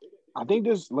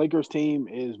this Lakers team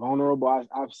is vulnerable.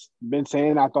 I've been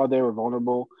saying I thought they were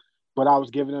vulnerable, but I was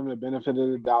giving them the benefit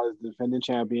of the doubt as the defending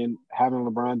champion, having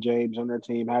LeBron James on their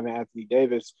team, having Anthony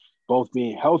Davis both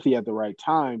being healthy at the right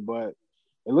time. But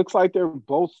it looks like they're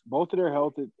both of their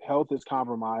health is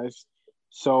compromised.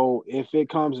 So if it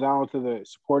comes down to the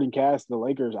supporting cast, the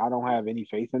Lakers, I don't have any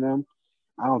faith in them.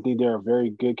 I don't think they're a very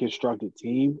good constructed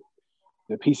team.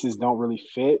 The pieces don't really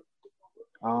fit.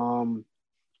 And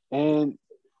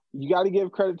you got to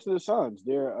give credit to the Suns.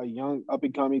 They're a young,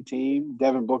 up-and-coming team.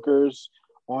 Devin Booker's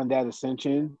on that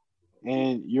ascension.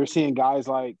 And you're seeing guys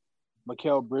like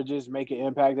Mikal Bridges make an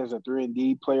impact as a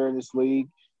 3-and-D player in this league.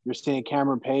 You're seeing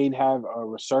Cameron Payne have a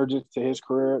resurgence to his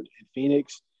career in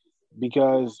Phoenix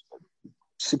because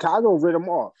Chicago rid him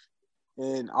off.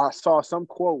 And I saw some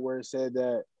quote where it said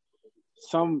that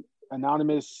some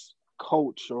anonymous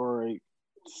coach or a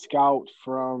scout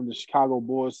from the Chicago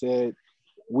Bulls said,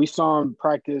 we saw him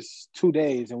practice 2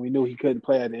 days and we knew he couldn't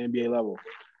play at the NBA level.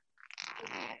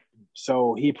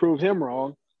 So he proved him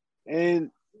wrong. And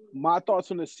my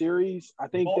thoughts on the series, I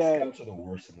think that scouts are the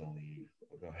worst in the league.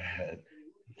 Go ahead.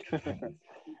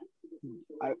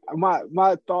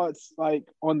 my thoughts like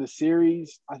on the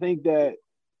series, I think that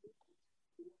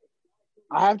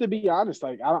I have to be honest.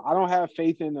 Like I don't have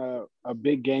faith in a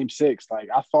big game 6. Like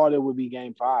I thought it would be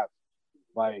game 5.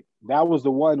 Like that was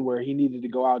the one where he needed to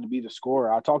go out to be the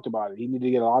scorer. I talked about it. He needed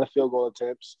to get a lot of field goal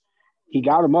attempts. He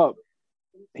got him up.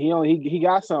 He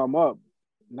got some up,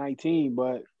 19,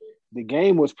 but the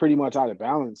game was pretty much out of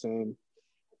balance, and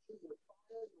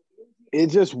it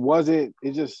just wasn't.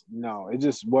 It just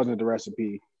wasn't the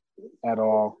recipe at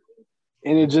all.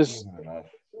 And it just enough.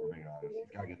 For being honest, you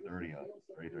gotta get 30 up,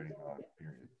 35.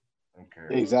 Period. I don't care.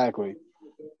 Exactly.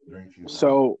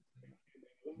 So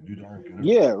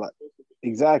yeah, like,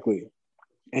 exactly.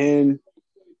 And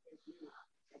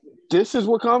this is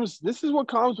what comes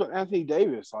with Anthony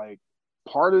Davis. Like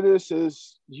part of this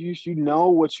is you know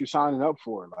what you're signing up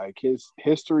for. Like his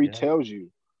history tells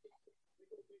you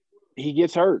he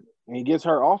gets hurt, and he gets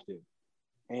hurt often.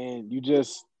 And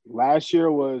last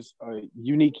year was a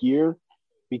unique year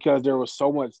because there was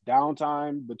so much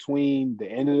downtime between the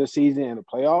end of the season and the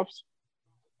playoffs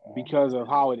because of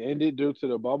how it ended due to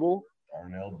the bubble.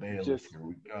 Darnell Bayless, here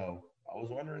we go. I was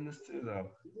wondering this too, though.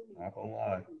 Not gonna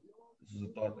lie, this is a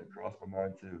thought that crossed my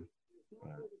mind too.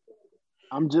 But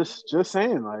I'm just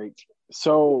saying, like,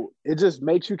 so it just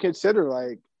makes you consider,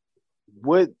 like,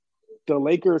 would the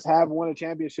Lakers have won a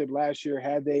championship last year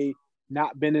had they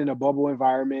not been in a bubble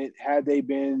environment? Had they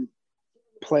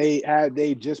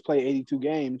just played 82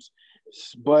 games?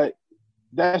 But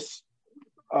that's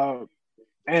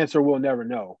answer we'll never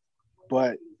know.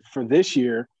 But for this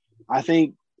year, I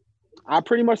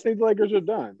pretty much think the Lakers are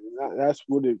done. That's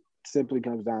what it simply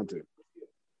comes down to.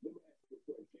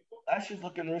 That's just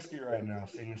looking risky right now,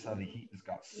 seeing as how the Heat just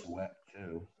got swept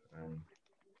too.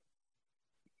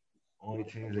 Only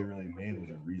change they really made was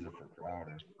Ariza for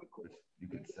Crowder, which you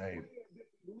could say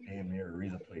damn near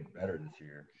Ariza played better this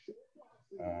year.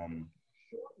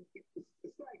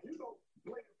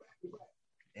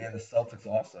 And the Celtics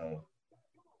also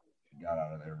got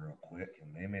out of there real quick,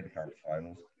 and they made the conference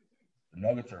finals. The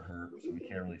Nuggets are hurt, so we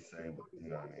can't really say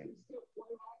what I mean.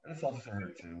 And the Celtics are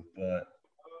hurt too, but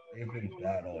they've been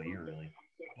bad all year, really.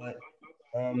 But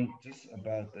just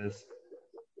about this,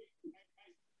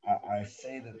 I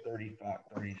say that 30,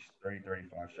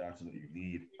 35 shots is what you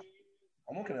need.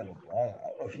 I'm looking at LeBron. I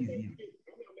don't know if he's even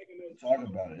talking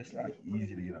about it. It's not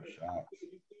easy to get up shots,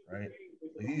 right?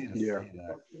 It's easy to say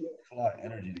that. It's a lot of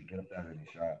energy to get up that many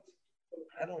shots.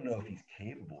 I don't know if he's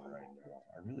capable right now.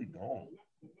 I really don't.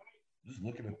 Just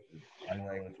looking at the body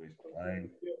language where he's playing.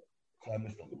 So I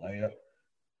missed a layup.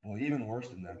 Well, even worse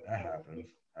than that, happens.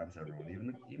 Happens to everyone, even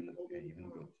the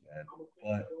good bad.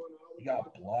 But he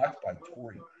got blocked by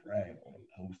Torrey Craig on a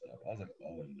post up. I was like,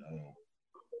 oh no.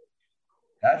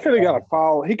 He could have got a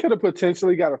foul. He could have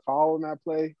potentially got a foul in that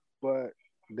play, but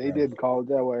they didn't call it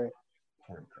that way.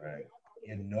 Torrey Craig.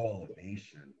 He had no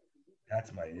elevation.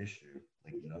 That's my issue.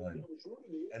 Like none.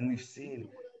 And we've seen.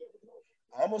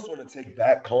 I almost want to take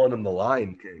back calling him the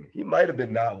Lion King. He might have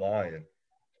been not lying.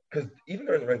 Because even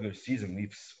during the regular season,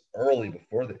 early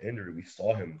before the injury, we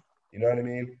saw him, you know what I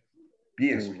mean?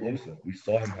 Be explosive. We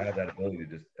saw him have that ability to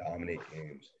just dominate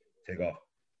games, take off.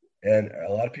 And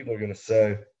a lot of people are going to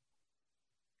say,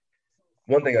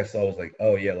 one thing I saw was like,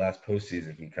 oh, yeah, last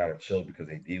postseason, he kind of chilled because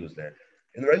AD was there.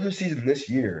 In the regular season this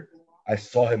year, I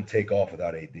saw him take off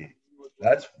without AD.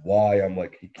 That's why I'm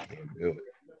like, he can't do it.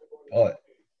 But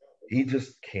he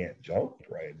just can't jump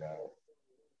right now.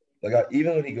 Like,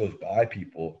 even when he goes by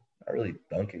people, not really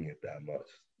dunking it that much.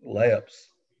 Layups,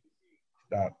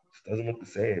 doesn't look the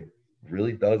same.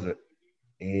 Really doesn't.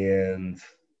 And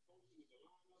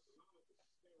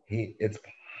it's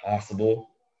possible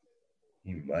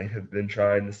he might have been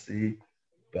trying to see,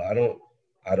 but I don't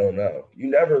know. You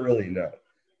never really know.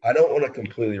 I don't want to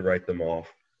completely write them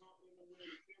off.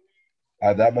 I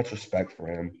have that much respect for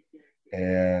him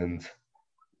and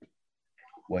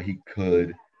what he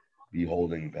could be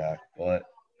holding back. But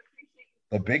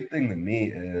the big thing to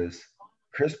me is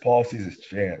Chris Paul sees his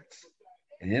chance.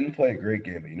 He didn't play a great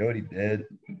game, but you know what he did?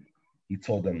 He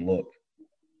told them, look,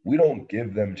 we don't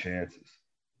give them chances.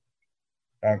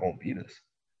 They're not going to beat us.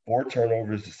 4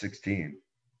 turnovers to 16.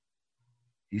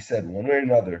 He said one way or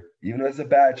another, even if it's a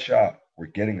bad shot, we're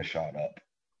getting a shot up.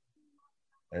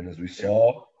 And as we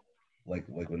saw, like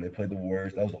when they played the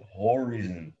Warriors, that was the whole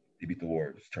reason they beat the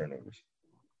Warriors, turnovers.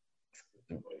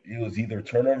 It was either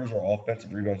turnovers or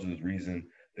offensive rebounds was the reason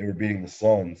they were beating the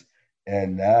Suns.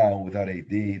 And now without AD,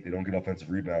 they don't get offensive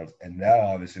rebounds. And now,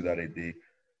 obviously, without AD,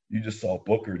 you just saw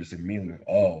Booker just immediately,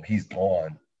 oh, he's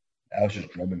gone. I was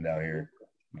just drumming down here,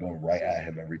 going right at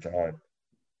him every time.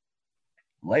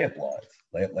 Layup lines,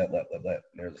 layup. And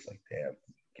they're just like, damn,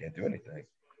 can't do anything.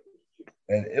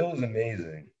 And it was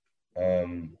amazing.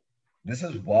 This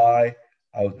is why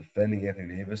I was defending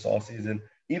Anthony Davis all season.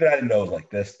 Even I didn't know it was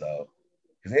like this, though.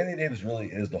 Because Anthony Davis really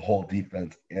is the whole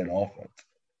defense and offense.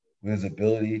 With his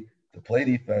ability to play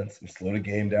defense and slow the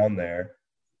game down there,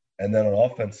 and then on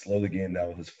offense, slow the game down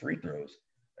with his free throws.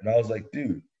 And I was like,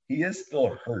 dude, he is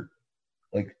still hurt.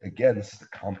 Like, again, this is the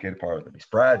complicated part of him. He's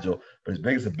fragile, but his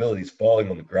biggest ability is falling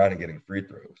on the ground and getting free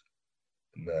throws.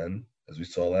 And then, as we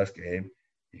saw last game,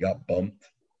 he got bumped,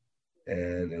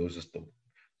 and it was just the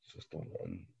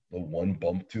one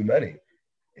bump too many.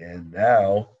 And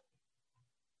now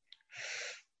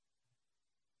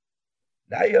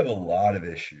you have a lot of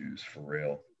issues for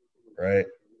real, right?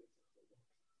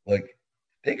 Like,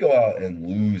 they go out and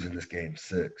lose in this game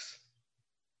 6.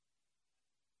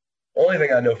 Only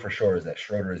thing I know for sure is that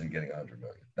Schroeder isn't getting $100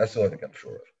 million. That's the only thing I'm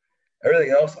sure of.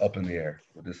 Everything else up in the air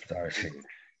with this entire team.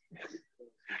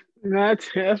 That's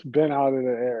been out of the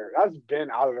air. That's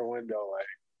been out of the window. Like,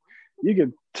 you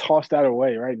can toss that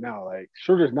away right now. Like,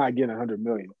 Schroeder's not getting $100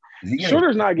 million.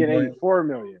 Schroeder's not getting $84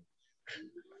 million.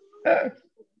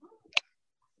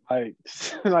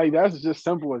 Like that's just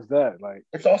simple as that. Like,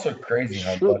 it's also crazy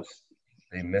how much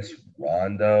they miss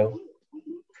Rondo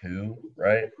too,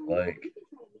 right? Like,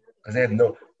 because they have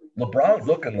LeBron's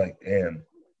looking like, damn,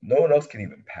 no one else can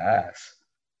even pass.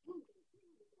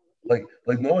 Like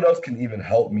no one else can even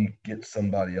help me get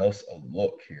somebody else a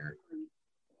look here.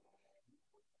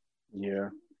 Yeah.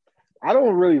 I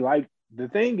don't really like – the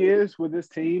thing is with this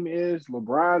team is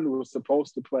LeBron was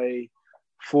supposed to play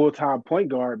full-time point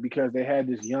guard because they had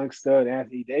this young stud,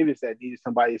 Anthony Davis, that needed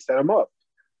somebody to set him up.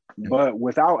 But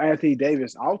without Anthony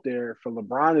Davis out there, for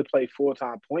LeBron to play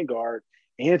full-time point guard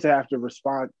and to have to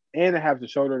respond and to have to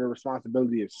shoulder the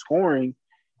responsibility of scoring,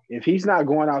 if he's not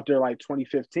going out there like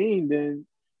 2015, then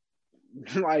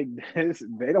like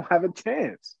they don't have a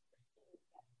chance.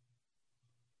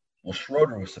 Well,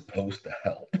 Schroeder was supposed to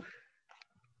help.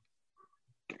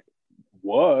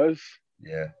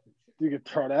 Yeah. You could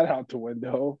throw that out the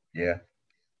window. Yeah.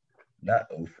 Not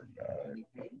 0 for 9.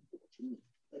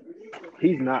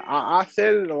 He's not. I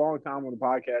said it a long time on the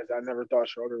podcast. I never thought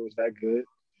Schroeder was that good.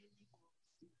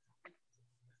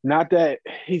 Not that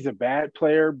he's a bad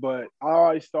player, but I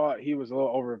always thought he was a little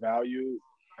overvalued.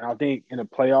 And I think in the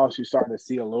playoffs, you're starting to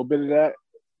see a little bit of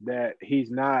that he's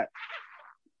not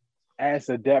as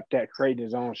adept at creating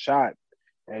his own shot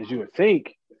as you would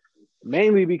think,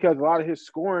 mainly because a lot of his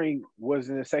scoring was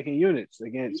in the second units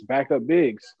against backup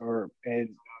bigs and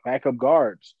backup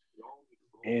guards.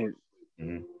 And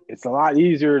it's a lot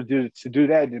easier to do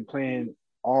that than playing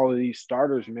all of these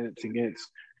starters minutes against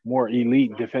more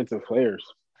elite defensive players.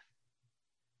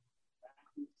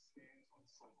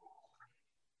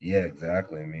 Yeah,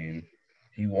 exactly. I mean,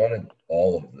 he wanted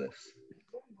all of this.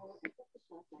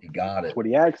 He got it. That's what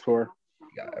he asked for.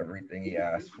 He got everything he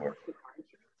asked for.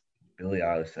 Billie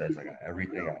Eilish says, I got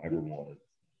everything I ever wanted.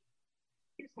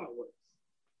 My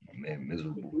man,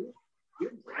 miserable.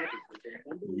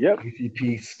 Yep.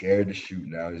 KCP scared to shoot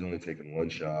now. He's only taking one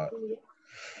shot.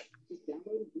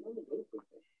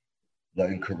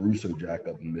 Letting Caruso jack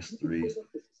up and miss threes.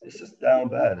 It's just down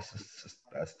bad. It's just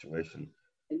a bad situation.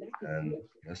 And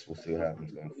I guess we'll see what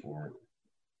happens going forward.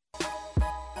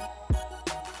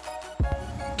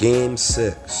 Game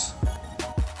 6.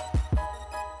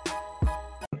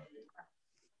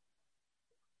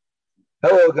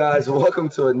 Hello, guys, and welcome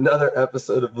to another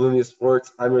episode of Bloomia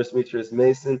Sports. I'm your Demetrius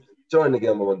Mason, joined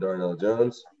again by Darnell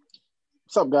Jones.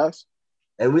 What's up, guys?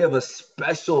 And we have a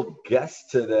special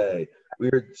guest today. We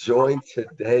are joined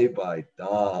today by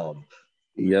Dom.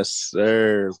 Yes,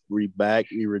 sir. We back.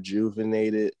 We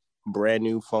rejuvenated. Brand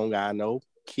new phone. I know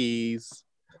keys,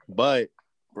 but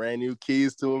brand new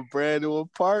keys to a brand new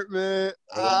apartment.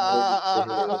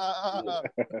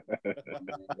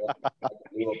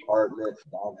 New apartment.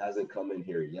 Dom hasn't come in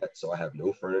here yet, so I have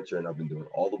no furniture, and I've been doing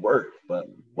all the work. But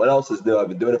what else is new? I've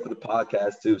been doing it for the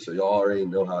podcast too, so y'all already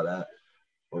know how that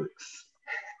works.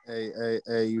 Hey,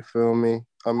 you feel me?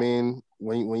 I mean,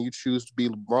 when you choose to be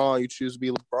LeBron, you choose to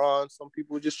be LeBron. Some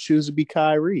people just choose to be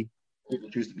Kyrie. People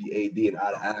choose to be AD and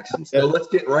out of action. So let's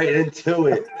get right into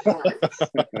it.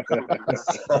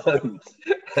 Suns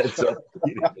ends up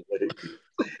beating the Lakers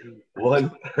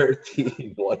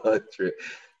 113-100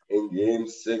 in Game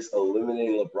 6,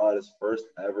 eliminating LeBron his first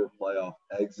ever playoff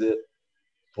exit.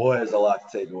 Boy, there's a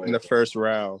lot to take away. In the first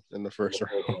round. First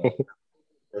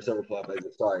ever playoff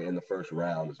exit. Sorry, in the first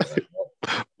round is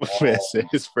what Man said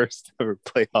his first ever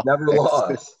playoff. Never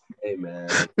lost. Hey, man.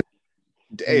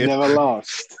 Damn. Never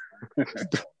lost.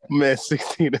 Man,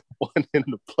 16-1 in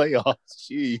the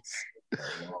playoffs. Jeez.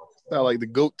 Sound like the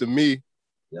GOAT to me.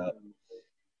 Yep.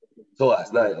 So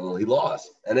last night, he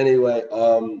lost. And anyway,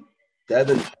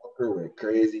 Devin Booker went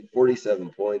crazy.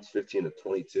 47 points, 15 of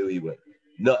 22. He went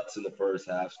nuts in the first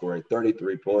half, scoring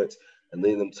 33 points and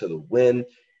leading them to the win.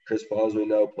 Chris Paul, as we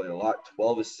know, played a lot.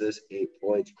 12 assists, 8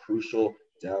 points, crucial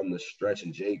down the stretch.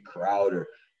 And Jay Crowder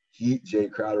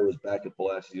was back in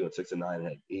full action. He went 6 and 9 and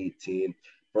had 18.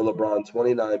 For LeBron,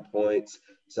 29 points,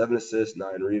 7 assists,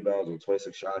 9 rebounds, and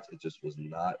 26 shots. It just was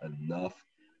not enough.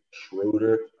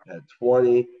 Schroeder had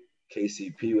 20.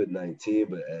 KCP with 19,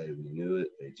 but hey, we knew it.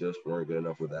 They just weren't good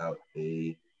enough without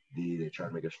AD. They tried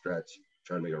to make a stretch,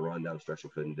 tried to make a run down the stretch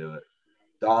and couldn't do it.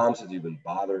 Dom, since you've been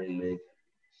bothering me,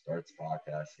 starts the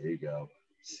podcast. Here you go.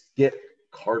 Skip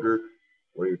Carter,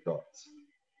 what are your thoughts?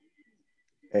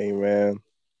 Hey, man.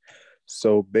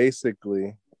 So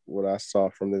basically, what I saw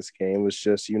from this game was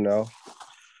just, I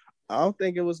don't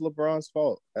think it was LeBron's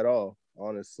fault at all,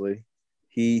 honestly.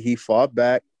 He fought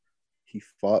back. He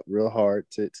fought real hard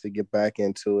to get back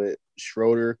into it.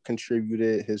 Schroeder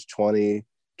contributed his 20.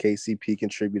 KCP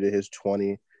contributed his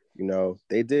 20.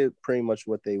 They did pretty much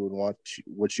what they would want,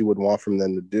 what you would want from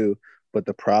them to do. But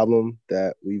the problem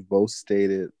that we've both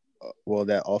stated,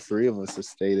 that all three of us have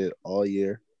stated all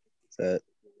year, is that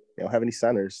they don't have any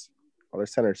centers. All their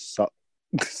centers suck.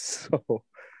 So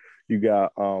you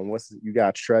got you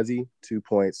got Trezzy, 2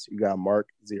 points. You got Mark,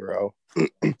 0.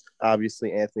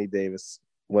 Obviously, Anthony Davis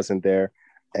wasn't there,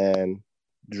 and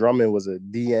Drummond was a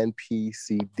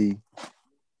DNP-CD.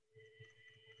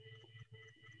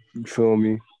 You feel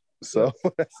me? So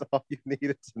that's all you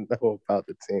needed to know about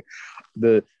the team.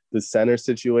 The center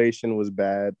situation was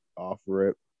bad off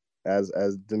rip. As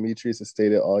Demetrius has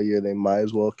stated all year, they might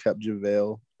as well kept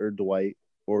JaVale or Dwight,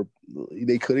 or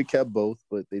they could have kept both,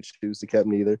 but they choose to keep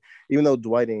neither. Even though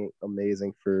Dwight ain't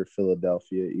amazing for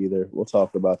Philadelphia either. We'll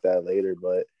talk about that later,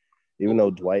 but even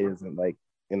though Dwight isn't like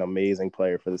an amazing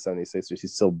player for the 76ers,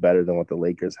 he's still better than what the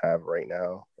Lakers have right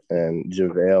now. And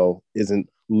JaVale isn't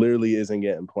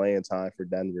getting playing time for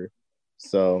Denver.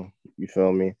 So, you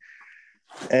feel me?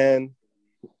 And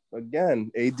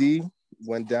again, AD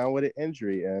went down with an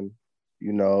injury. And,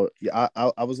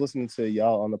 I was listening to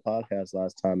y'all on the podcast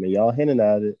last time, and y'all hinted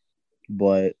at it.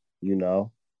 But, the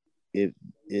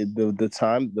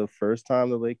first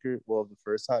time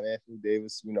Anthony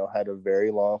Davis, had a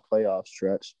very long playoff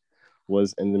stretch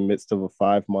was in the midst of a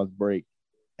 5-month break.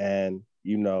 And,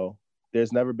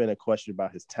 there's never been a question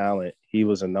about his talent. He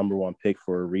was a number 1 pick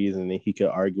for a reason, and he could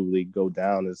arguably go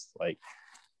down as like,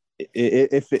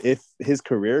 if his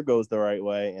career goes the right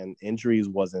way and injuries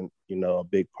wasn't, a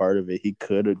big part of it, he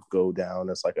could go down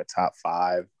as like a top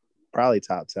 5, probably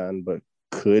top 10, but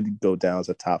could go down as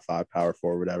a top 5 power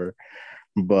forward, whatever.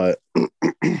 But,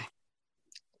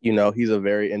 he's a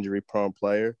very injury prone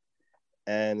player.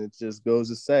 And it just goes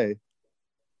to say,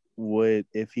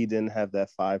 if he didn't have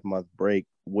that 5-month break,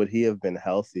 would he have been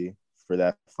healthy for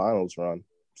that finals run?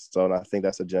 So I think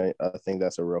that's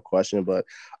a real question. But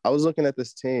I was looking at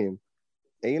this team,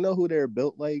 and you know who they're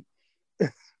built like?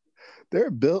 They're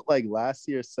built like last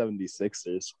year's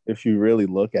 76ers. If you really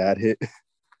look at it,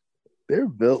 they're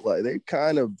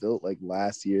kind of built like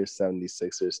last year's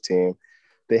 76ers team.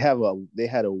 They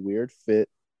had a weird fit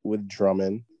with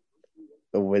Drummond,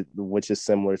 which is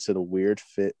similar to the weird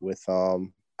fit with Al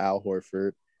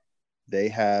Horford. They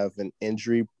have an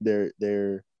injury.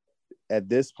 They're at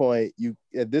this point you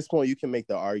can make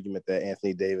the argument that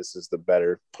Anthony Davis is the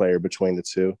better player between the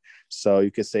two. So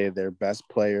you could say their best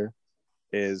player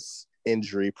is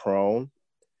injury prone,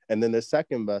 and then the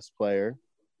second best player,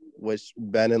 which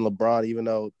Ben and LeBron, even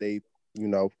though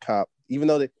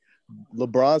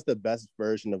LeBron's the best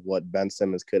version of what Ben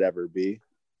Simmons could ever be,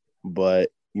 but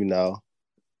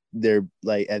they're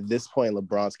like at this point in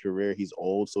LeBron's career, he's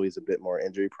old, so he's a bit more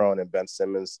injury prone, and Ben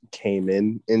Simmons came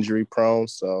in injury prone.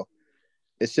 So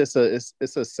it's just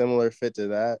it's a similar fit to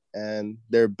that. And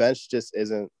their bench just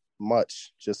isn't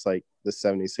much, just like the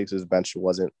 76ers bench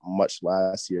wasn't much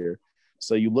last year.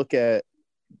 So you look at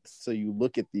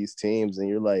these teams and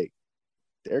you're like,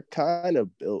 they're kind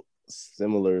of built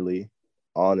similarly,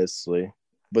 honestly.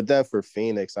 But then for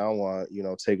Phoenix, I don't want,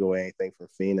 take away anything from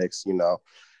Phoenix.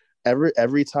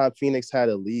 Every time Phoenix had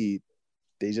a lead,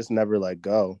 they just never let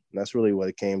go. And that's really what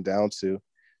it came down to.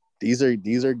 These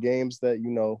are games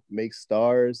that, make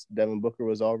stars. Devin Booker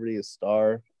was already a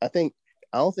star. I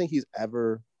don't think he's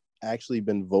ever actually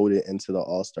been voted into the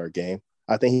All-Star game.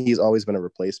 I think he's always been a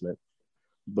replacement.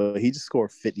 But he just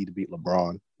scored 50 to beat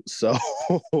LeBron. So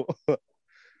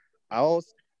I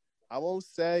won't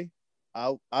say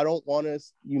I don't want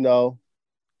to,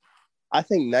 I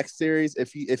think next series,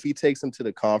 if he takes him to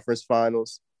the conference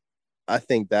finals, I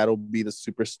think that'll be the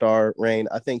superstar reign.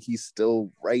 I think he's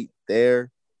still right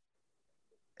there.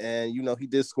 And, he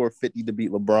did score 50 to beat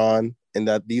LeBron, and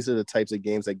that these are the types of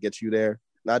games that get you there.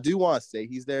 Now, I do want to say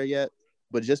he's there yet,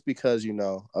 but just because,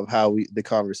 of how the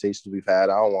conversations we've had,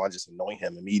 I don't want to just annoy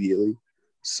him immediately.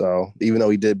 So even though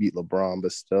he did beat LeBron,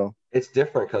 but still. It's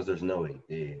different because there's no AD.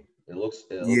 It looks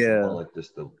more like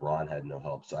just LeBron had no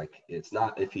help. So it's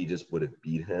not if he just would have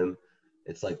beat him.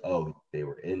 It's like, oh, they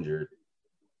were injured.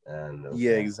 And okay.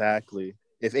 Yeah, exactly.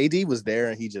 If AD was there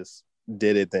and he just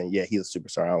did it, then yeah, he's a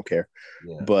superstar. I don't care.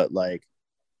 Yeah. But like,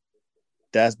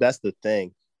 that's the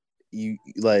thing. I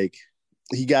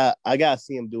gotta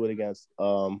see him do it against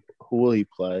who will he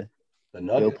play? The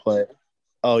Nuggets. He'll play.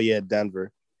 Oh yeah,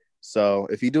 Denver. So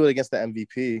if you do it against the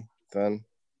MVP, then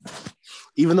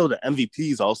even though the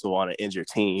MVP is also on an injured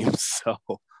team, so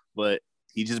but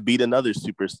he just beat another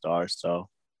superstar. So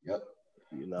yep,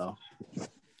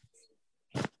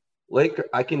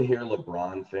 I can hear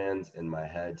LeBron fans in my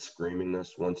head screaming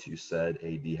this once you said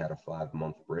AD had a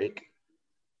 5-month break.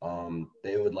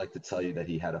 They would like to tell you that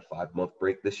he had a 5-month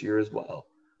break this year as well.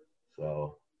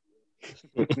 So,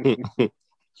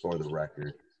 for the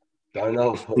record,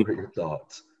 Darnell, what were your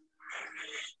thoughts?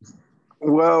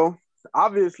 Well,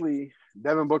 obviously,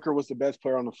 Devin Booker was the best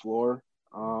player on the floor.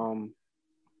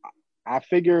 I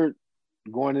figured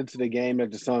going into the game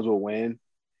that the Suns would win.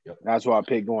 Yep. That's why I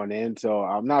picked going in. So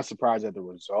I'm not surprised at the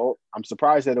result. I'm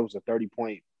surprised that it was a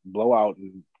 30-point blowout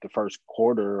in the first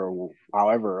quarter or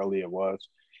however early it was.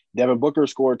 Devin Booker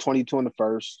scored 22 in the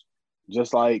first,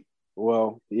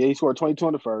 he scored 22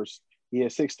 in the first. He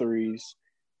had 6 threes,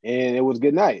 and it was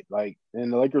good night.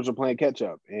 And the Lakers were playing catch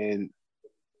up, and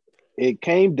it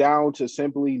came down to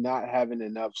simply not having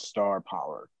enough star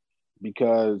power,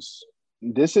 because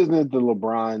this isn't the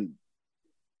LeBron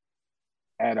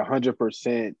at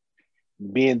 100%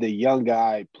 being the young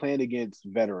guy playing against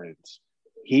veterans.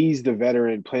 He's the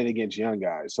veteran playing against young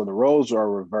guys. So the roles are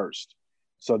reversed.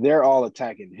 So they're all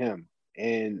attacking him.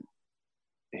 And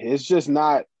it's just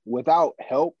not, without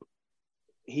help,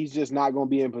 he's just not going to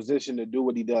be in position to do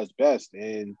what he does best.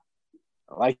 And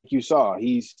like you saw,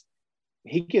 he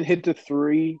can hit the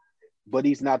three, but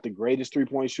he's not the greatest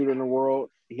three-point shooter in the world.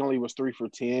 He only was 3 for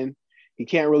 10. He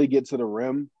can't really get to the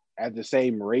rim at the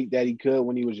same rate that he could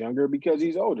when he was younger because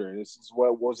he's older. This is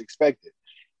what was expected.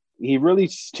 He really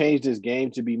changed his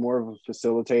game to be more of a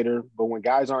facilitator, but when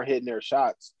guys aren't hitting their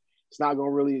shots, it's not going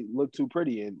to really look too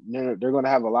pretty, and they're going to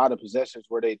have a lot of possessions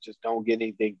where they just don't get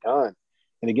anything done.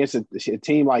 And against a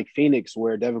team like Phoenix,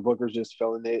 where Devin Booker's just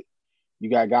filling it, you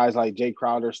got guys like Jay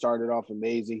Crowder started off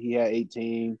amazing. He had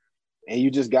 18, and you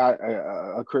just got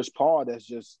a Chris Paul that's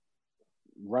just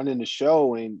running the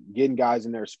show and getting guys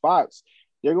in their spots.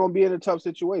 They're going to be in a tough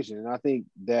situation, and I think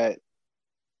that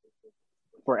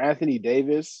for Anthony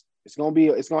Davis, it's going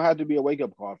to have to be a wake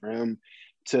up call for him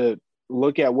to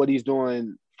look at what he's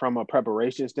doing from a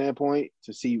preparation standpoint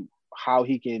to see how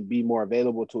he can be more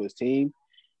available to his team,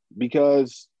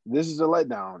 because this is a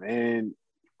letdown. And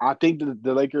I think that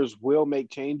the Lakers will make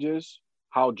changes.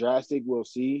 How drastic, we'll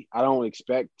see. I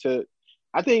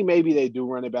think maybe they do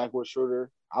run it back with Schroeder.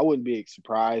 I wouldn't be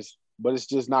surprised, but it's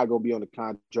just not going to be on the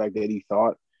contract that he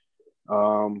thought.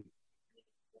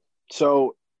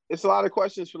 So it's a lot of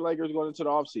questions for the Lakers going into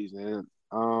the offseason.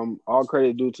 And all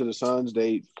credit due to the Suns.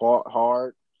 They fought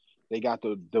hard. They got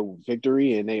the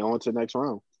victory, and they on to the next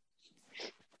round.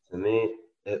 To me,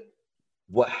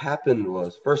 what happened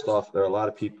was, first off, there are a lot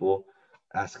of people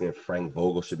asking if Frank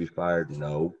Vogel should be fired.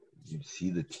 No. You see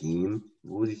the team.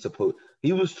 What was he supposed?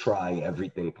 He was trying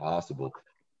everything possible.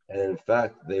 And in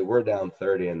fact, they were down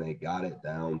 30, and they got it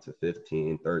down to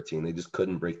 15, 13. They just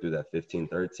couldn't break through that 15,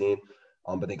 13.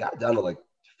 But they got down to like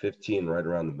 15 right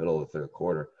around the middle of the third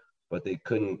quarter. but they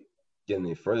couldn't get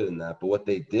any further than that. But what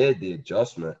they did, the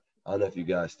adjustment, I don't know if you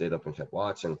guys stayed up and kept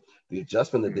watching, the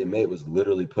adjustment that they made was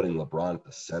literally putting LeBron at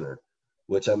the center,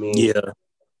 which, I mean, Yeah.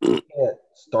 you can't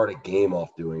start a game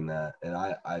off doing that. And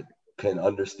I can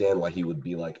understand why he would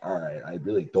be like, all right, I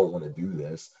really don't want to do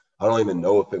this. I don't even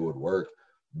know if it would work.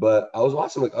 But I was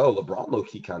watching like, oh, LeBron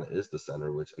low-key kind of is the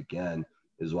center, which, again,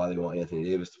 is why they want Anthony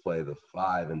Davis to play the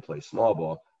 5 and play small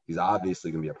ball. He's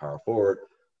obviously going to be a power forward.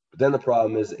 But then the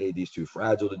problem is AD's too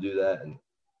fragile to do that. And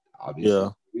obviously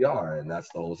we are, and that's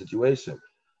the whole situation.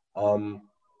 One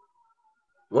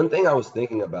thing I was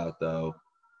thinking about, though,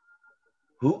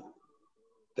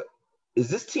 is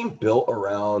this team built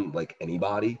around, like,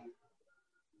 anybody?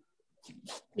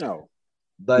 No.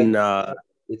 Like, Nah.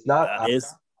 It's not. I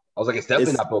was like, it's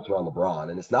definitely it's- not built around LeBron,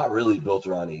 and it's not really built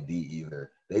around AD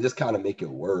either. They just kind of make it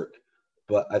work.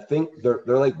 But I think they're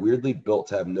like weirdly built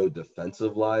to have no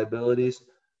defensive liabilities.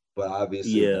 But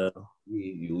obviously,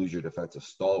 you lose your defensive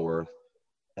stalwart,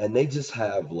 and they just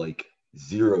have like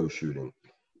zero shooting.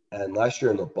 And last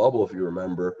year in the bubble, if you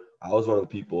remember, I was one of the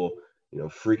people,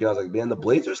 freaking out. I was like, man, the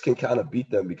Blazers can kind of beat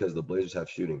them because the Blazers have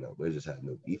shooting. The Blazers have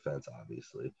no defense,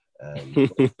 obviously, and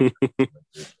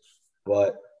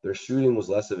but their shooting was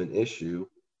less of an issue,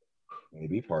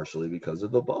 maybe partially because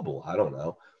of the bubble. I don't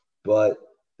know. But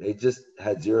they just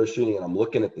had zero shooting, and I'm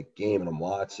looking at the game, and I'm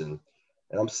watching,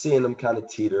 and I'm seeing them kind of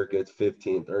teeter, get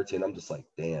 15, 13. I'm just like,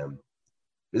 damn.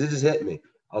 Because it just hit me.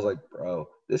 I was like, bro,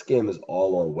 this game is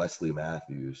all on Wesley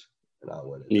Matthews. And I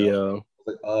went, Yeah. I was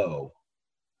like, oh,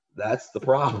 that's the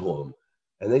problem.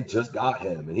 And they just got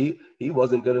him. And he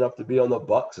wasn't good enough to be on the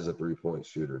Bucks as a three-point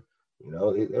shooter.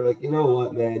 They're like, you know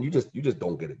what, man, you just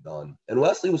don't get it done. And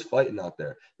Wesley was fighting out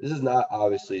there. This is not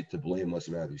obviously to blame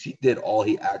Wesley Matthews. He did all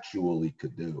he actually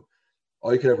could do.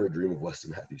 All you could ever dream of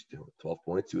Wesley Matthews doing. 12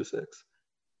 points, 2 assists.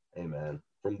 Hey, man,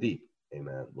 from deep. Hey,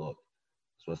 man, look,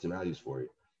 it's Wesley Matthews for you.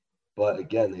 But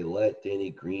again, they let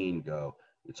Danny Green go.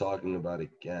 You're talking about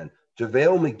again.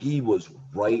 JaVale McGee was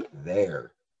right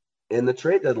there in the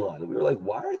trade deadline. We were like,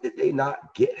 why did they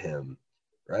not get him?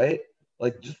 Right?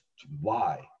 Like, just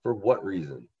why? For what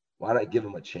reason? Why not give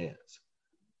him a chance?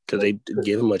 Because they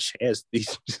give him a chance. They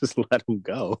just let him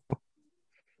go.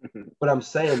 But I'm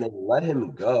saying they let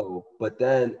him go, but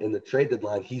then in the trade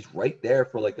deadline, he's right there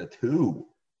for like a 2.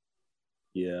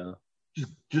 Yeah.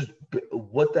 Just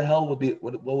what the hell what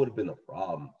would have been the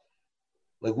problem?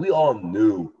 Like, we all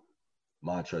knew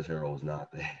Montrezl Harrell was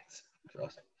not the answer.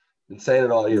 Trust me. Been saying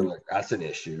it all year. Like, that's an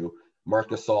issue. Marc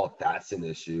Gasol, that's an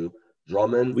issue.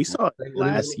 Drummond, we saw it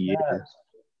last year.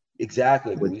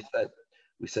 Exactly. But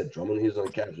we said Drummond, he was on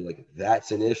the Cavs. We're like,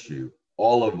 that's an issue.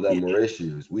 All of them were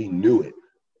issues. We knew it.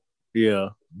 Yeah.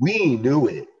 We knew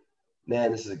it.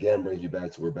 Man, this is again brings you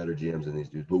back to we're better GMs than these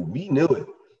dudes. But we knew it.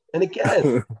 And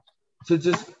again, to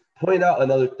just point out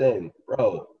another thing,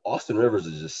 bro, Austin Rivers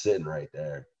is just sitting right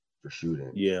there for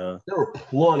shooting. Yeah. There were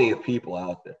plenty of people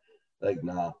out there. Like,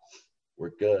 nah,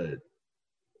 we're good.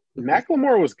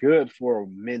 McLemore was good for a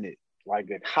minute, like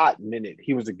a hot minute.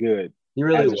 He was good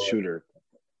as a shooter.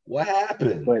 What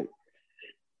happened? But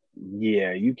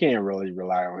yeah, you can't really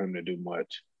rely on him to do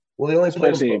much. Well, they only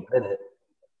played him for a minute.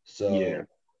 So yeah.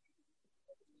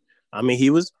 I mean, he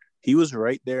was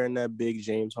right there in that big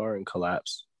James Harden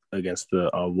collapse against the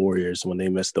Warriors when they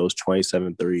missed those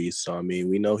 27 threes. So, I mean,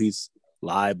 we know he's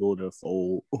liable to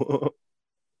fold.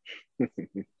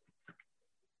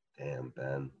 Damn,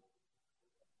 Ben.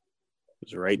 He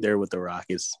was right there with the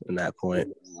Rockets in that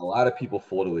point. A lot of people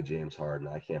folded with James Harden.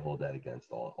 I can't hold that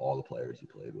against all the players he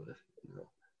played with.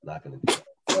 Not going to do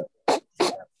that.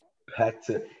 But back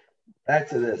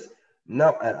to this.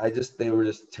 No, they were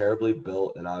just terribly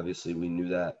built, and obviously we knew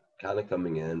that kind of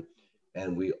coming in,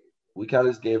 and we kind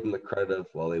of just gave them the credit of,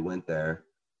 well, they went there,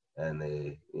 and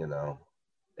they,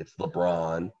 it's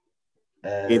LeBron,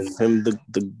 and gave him the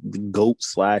GOAT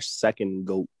 / second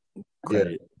GOAT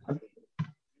credit. Yeah.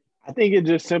 I think it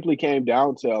just simply came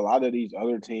down to a lot of these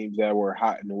other teams that were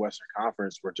hot in the Western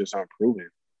Conference were just unproven.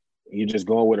 You're just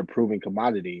going with a proven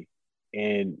commodity,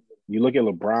 and you look at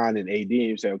LeBron and AD and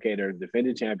you say, okay, they're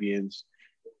defending champions.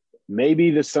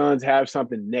 Maybe the Suns have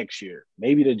something next year.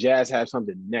 Maybe the Jazz have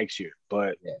something next year.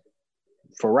 But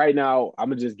for right now, I'm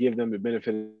going to just give them the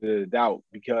benefit of the doubt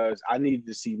because I need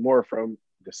to see more from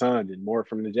the Suns and more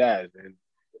from the Jazz. And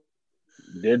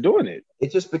they're doing it.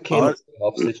 It just became a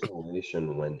tough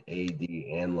situation when AD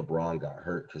and LeBron got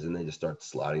hurt because then they just started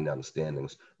sliding down the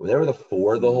standings. When they were the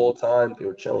 4 the whole time, they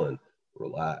were chilling,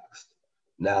 relaxed.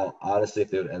 Now, honestly, if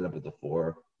they would end up with the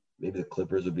 4, maybe the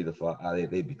Clippers would be the 5.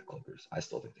 They beat the Clippers. I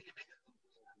still think they could beat the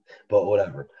Clippers. But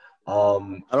whatever.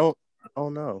 I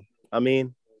don't know. I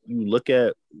mean, you look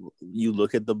at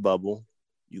the bubble,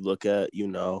 you look at,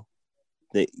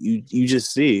 that you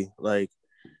just see like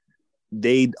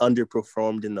they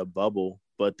underperformed in the bubble,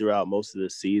 but throughout most of the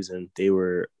season, they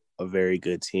were a very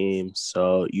good team.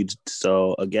 So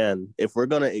again, if we're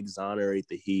gonna exonerate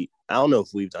the Heat, I don't know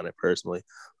if we've done it personally,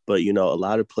 but a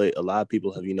lot of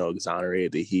people have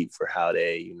exonerated the Heat for how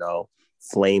they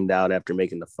flamed out after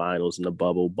making the finals in the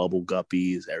bubble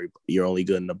guppies. You're only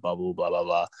good in the bubble, blah blah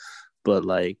blah. But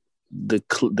like the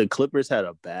Clippers had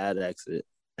a bad exit,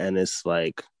 and it's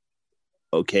like,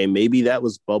 okay, maybe that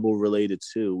was bubble related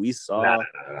too. We saw,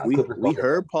 we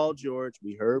heard Paul George.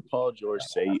 We heard Paul George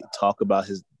talk about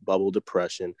his bubble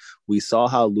depression. We saw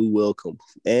how Lou Will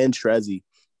and Trezzy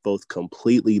both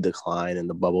completely decline in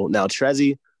the bubble. Now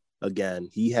Trezzy, again,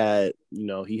 he had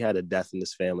a death in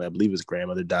his family. I believe his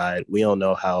grandmother died. We don't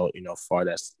know how far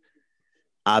that's.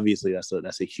 Obviously,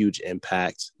 that's a huge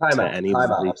impact to anybody.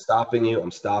 Time out.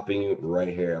 I'm stopping you right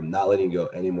here. I'm not letting you go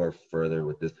any more further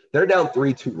with this. They're down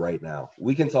 3-2 right now.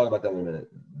 We can talk about that in a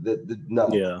minute. No,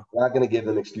 we're not going to give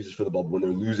them excuses for the bubble when they're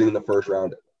losing in the first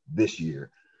round this year.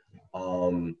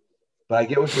 But I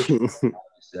get what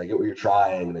you're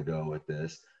trying to go with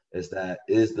this. Is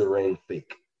the ring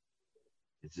fake?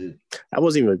 I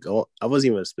wasn't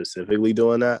even specifically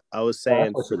doing that. I was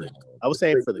saying for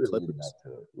the Clippers.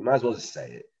 You might as well just say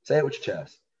it. Say it with your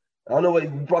chest. I don't know what you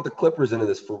brought the Clippers into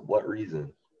this for. What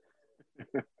reason?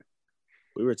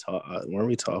 We were talking. Weren't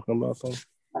we talking about them?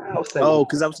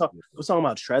 Because I was talking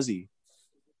about Trezzy.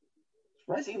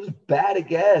 Trezzy was bad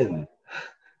again.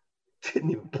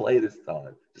 Didn't even play this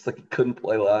time. Just like he couldn't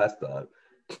play last time.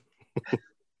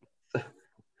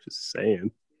 Just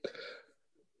saying.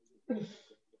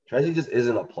 Trezzy just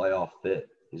isn't a playoff fit.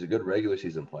 He's a good regular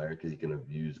season player because he can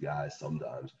abuse guys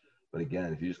sometimes. But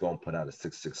again, if you just go and put out a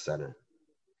 6'6" center,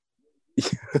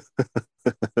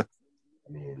 I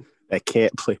mean, that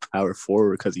can't play power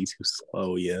forward because he's too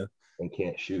slow. Yeah, and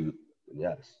can't shoot.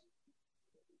 Yes.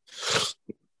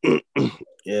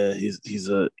 Yeah, he's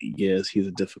a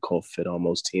difficult fit on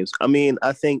most teams. I mean,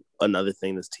 I think another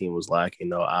thing this team was lacking,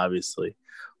 though, obviously,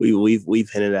 we've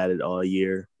hinted at it all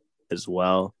year as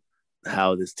well.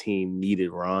 How this team needed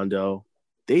Rondo.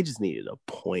 They just needed a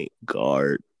point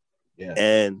guard. Yeah.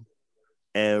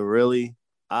 And really,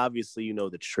 obviously,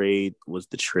 the trade was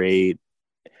the trade.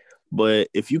 But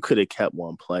if you could have kept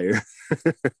one player,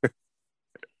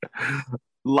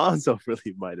 Lonzo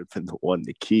really might have been the one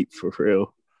to keep for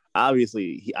real.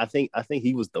 Obviously, I think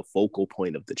he was the focal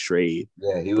point of the trade.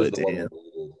 Yeah, he was the one that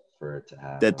needed for it to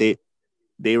happen. That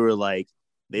they were like,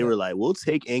 we'll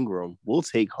take Ingram, we'll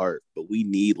take Hart, but we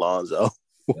need Lonzo.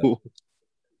 Yeah.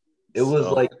 It was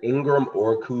like Ingram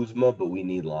or Kuzma, but we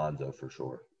need Lonzo for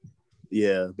sure.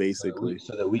 Yeah, basically.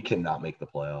 So that we cannot make the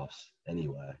playoffs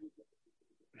anyway.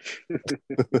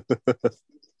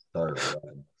 Sorry.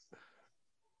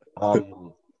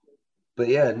 But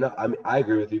yeah, no, I mean, I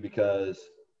agree with you because,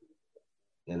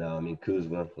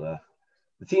 Kuzma,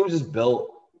 the team's just built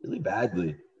really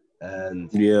badly. And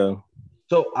yeah.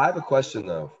 So I have a question,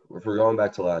 though, if we're going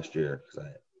back to last year, because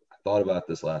I thought about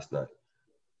this last night.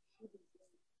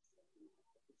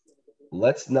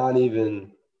 Let's not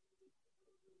even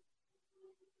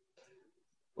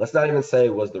say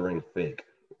was the ring fake.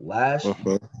 Last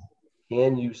year,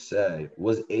 can you say,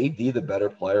 was AD the better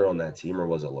player on that team or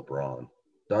was it LeBron?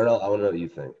 Darnell, I want to know what you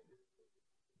think.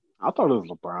 I thought it was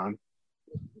LeBron.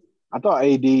 I thought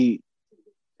AD, he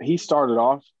started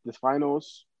off the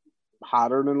finals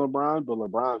hotter than LeBron, but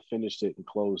LeBron finished it and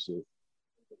closed it.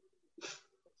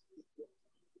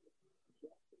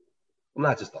 Well,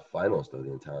 not just the finals, though,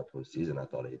 the entire postseason. I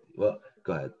thought AD. Well,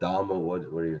 go ahead. Dom, what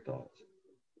are your thoughts?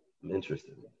 I'm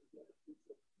interested.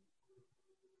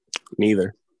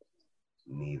 Neither.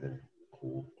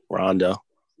 Cool. Rondo.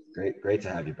 Great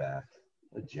to have you back.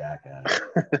 A jackass.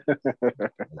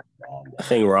 I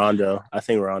think Rondo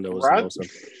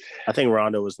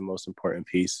was the most important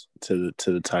piece to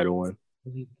the title win.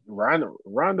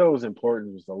 Rondo's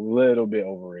importance was a little bit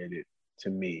overrated to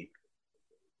me.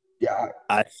 Yeah,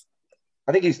 I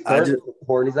think he's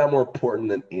important. He's not more important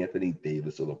than Anthony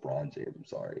Davis or LeBron James. I'm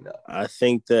sorry, no. I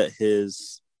think that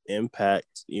his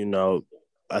impact, getting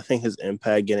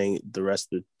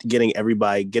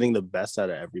the best out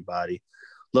of everybody.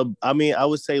 I mean, I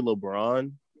would say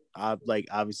LeBron,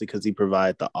 obviously because he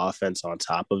provided the offense on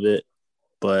top of it.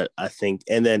 But I think,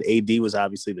 and then AD was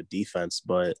obviously the defense.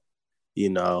 But,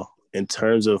 in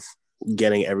terms of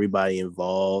getting everybody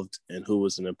involved and who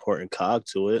was an important cog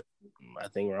to it, I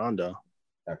think Rondo.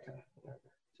 Okay.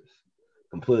 Just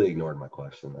completely ignored my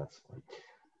question. That's fine.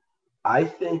 I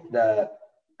think that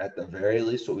at the very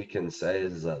least, what we can say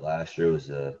is that last year was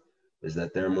a is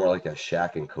that they're more like a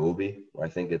Shaq and Kobe, where I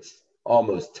think it's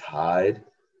almost tied.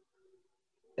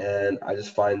 And I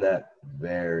just find that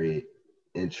very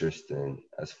interesting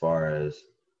as far as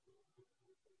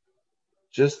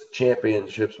just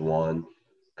championships won,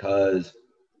 because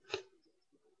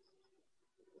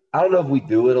I don't know if we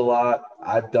do it a lot.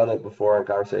 I've done it before in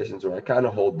conversations where I kind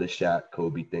of hold the Shaq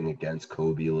Kobe thing against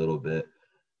Kobe a little bit,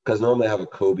 because normally I have a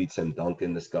Kobe Tim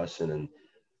Duncan discussion and,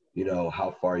 you know,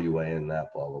 how far you weigh in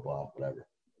that, blah, blah, blah, whatever.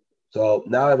 So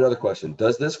now I have another question.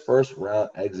 Does this first round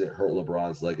exit hurt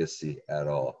LeBron's legacy at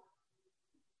all?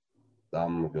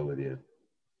 I'm going to go with you.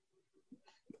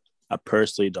 I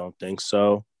personally don't think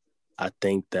so. I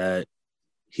think that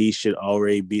he should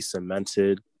already be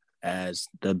cemented as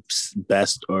the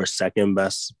best or second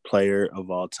best player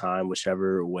of all time,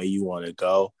 whichever way you want to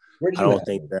go. Where do I you don't have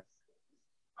think him? that.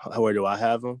 Where do I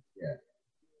have him? Yeah.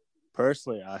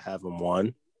 Personally, I have him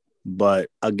 1. But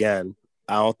again,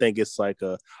 I don't think it's like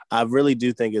I really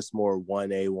do think it's more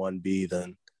 1A, 1B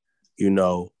than,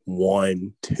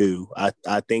 1, 2.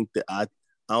 I think that I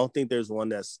don't think there's one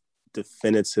that's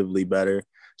definitively better,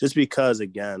 just because,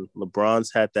 again,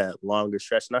 LeBron's had that longer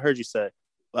stretch. And I heard you say,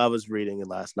 I was reading it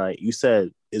last night, you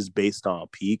said it's based on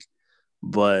peak,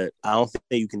 but I don't think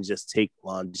you can just take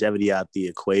longevity out the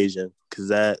equation, because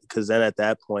then at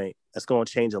that point, that's going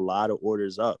to change a lot of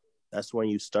orders up. That's when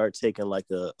you start taking like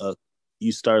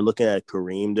you start looking at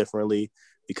Kareem differently,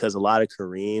 because a lot of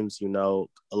Kareems,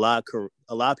 a lot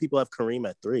of people have Kareem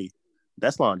at 3.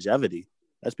 That's longevity.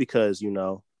 That's because,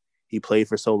 he played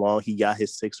for so long. He got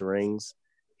his 6 rings.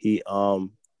 He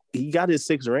got his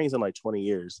 6 rings in like 20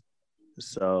 years.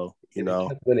 So, He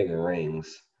kept winning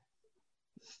rings.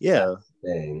 Yeah.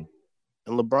 Dang.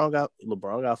 And LeBron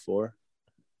got 4.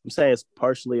 I'm saying it's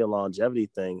partially a longevity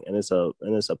thing, and it's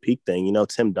a peak thing.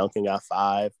 Tim Duncan got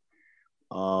 5.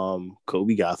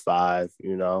 Kobe got 5.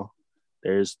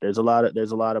 There's a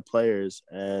lot of players,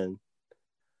 and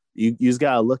you just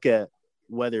gotta look at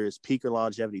whether it's peak or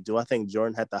longevity. Do I think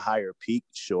Jordan had the higher peak?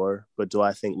 Sure. But do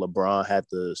I think LeBron had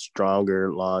the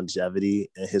stronger longevity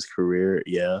in his career?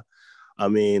 Yeah. I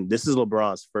mean, this is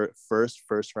LeBron's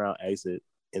first round exit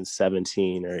in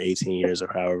 17 or 18 years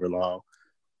or however long.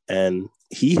 And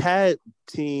he had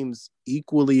teams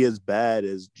equally as bad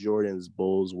as Jordan's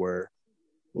Bulls were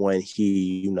when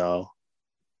he,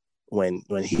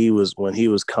 when he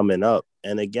was coming up.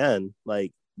 And again,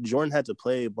 like, Jordan had to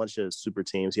play a bunch of super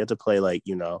teams. He had to play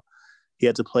he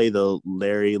had to play the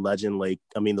Larry Legend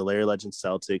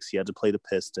Celtics. He had to play the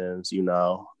Pistons,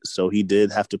 So he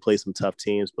did have to play some tough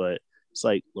teams, but it's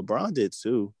like LeBron did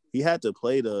too. He had to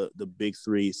play the big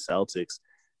 3 Celtics.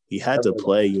 He had to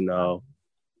play, Never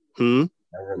in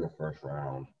the first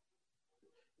round.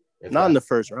 Not in the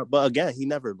first round, but again, he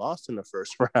never lost in the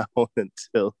first round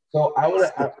until. So I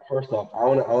want to first off, I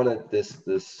want to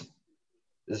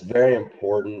It's very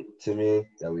important to me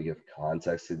that we give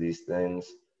context to these things.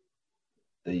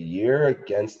 The year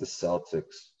against the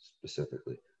Celtics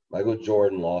specifically, Michael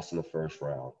Jordan lost in the first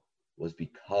round was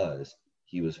because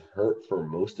he was hurt for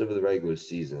most of the regular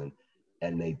season,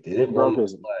 and they didn't want him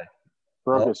to play.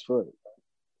 Broke his foot.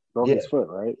 His foot,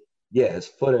 right? Yeah, his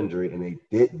foot injury, and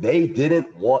they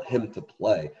didn't want him to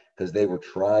play because they were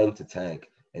trying to tank,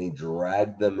 and he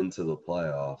dragged them into the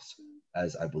playoffs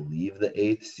as, I believe, the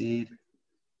 8th seed.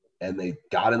 And they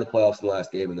got in the playoffs in the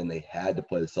last game, and then they had to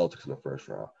play the Celtics in the first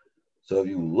round. So if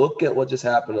you look at what just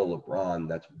happened to LeBron,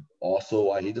 that's also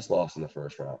why he just lost in the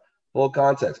first round. Full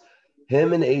context.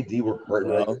 Him and AD were hurt in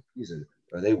the regular season,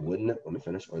 or they wouldn't have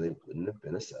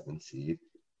been a 7th seed.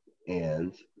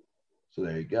 And so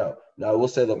there you go. Now, I will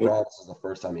say LeBron, this is the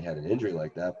first time he had an injury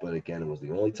like that, but again, it was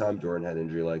the only time Jordan had an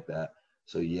injury like that.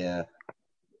 So, yeah.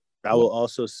 I will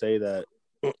also say that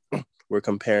we're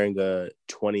comparing a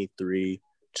 23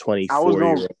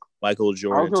 24-year-old Michael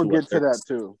Jordan. I was going to get to that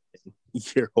too.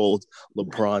 Year-old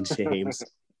LeBron James.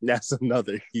 That's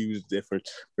another huge difference.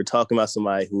 We're talking about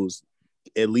somebody who's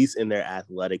at least in their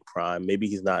athletic prime. Maybe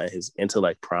he's not in his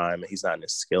intellect prime, he's not in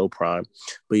his skill prime,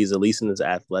 but he's at least in his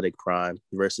athletic prime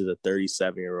versus a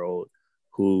 37-year-old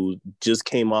who just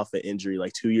came off an injury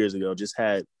like 2 years ago, just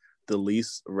had the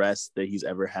least rest that he's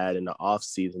ever had in the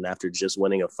offseason after just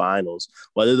winning a finals.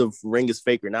 Whether the ring is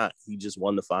fake or not, he just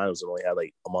won the finals and only had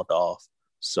like a month off.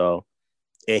 So,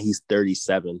 and he's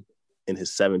 37 in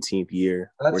his 17th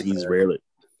year. That's where he's rarely.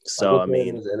 So, I mean,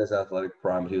 he was in his athletic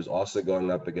prime. He was also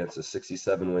going up against a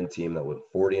 67-win team that went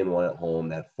 40-1 at home.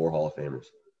 That had 4 Hall of Famers.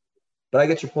 But I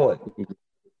get your point.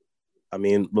 I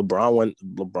mean,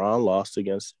 LeBron lost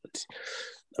against.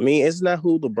 I mean, isn't that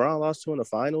who LeBron lost to in the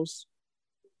finals?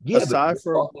 Yeah, aside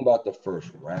from talking about the first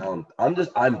round, I'm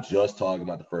just talking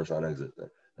about the first round exit thing.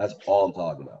 That's all I'm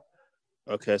talking about.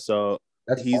 Okay, so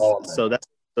That's all.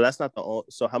 that's not the only.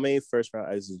 So how many first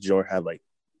round exits did Jordan have? Like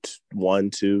 1,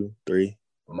 2, 3?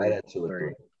 I might have 2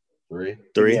 or 3. 3?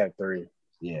 3? Yeah, 3.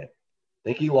 Yeah. I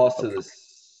think he lost to the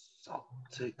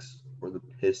Celtics or the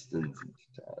Pistons each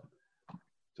time.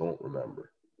 Don't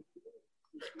remember.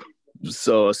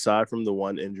 So aside from the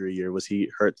one injury year, was he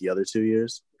hurt the other 2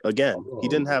 years? Again, he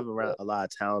didn't have a lot of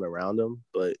talent around him,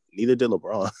 but neither did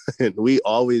LeBron. And we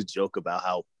always joke about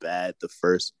how bad the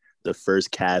first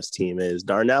Cavs team is.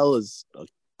 Darnell is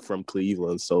from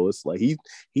Cleveland, so it's like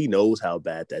he knows how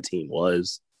bad that team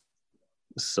was.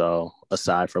 So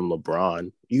aside from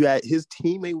LeBron, you had his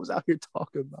teammate was out here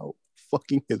talking about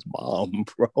fucking his mom,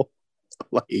 bro.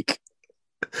 Like,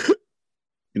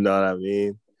 you know what I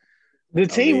mean? The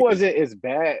team wasn't as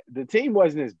bad. The team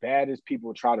wasn't as bad as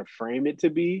people try to frame it to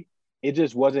be. It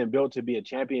just wasn't built to be a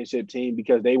championship team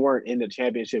because they weren't in the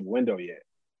championship window yet.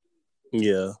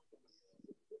 Yeah.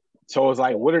 So it's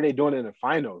like, what are they doing in the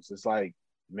finals? It's like,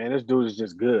 man, this dude is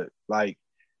just good. Like,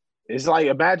 it's like,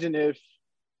 imagine if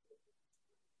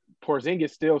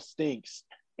Porzingis still stinks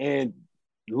and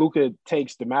Luka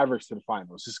takes the Mavericks to the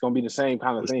finals. It's going to be the same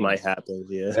kind of thing. Might happen,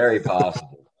 yeah. Very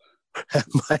possible.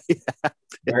 Might happen.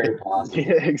 Very possible.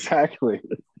 Yeah, exactly.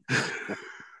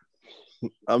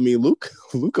 I mean,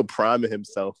 Luka priming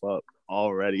himself up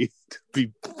already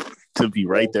to be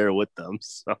right there with them.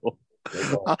 So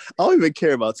I don't even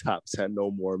care about top 10 no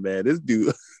more, man. This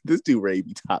dude ready to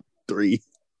be top 3.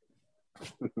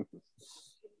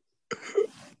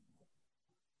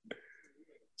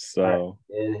 So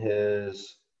in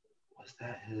his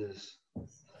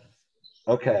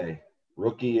okay.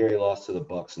 Rookie year, he lost to the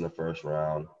Bucks in the first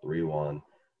round, 3-1.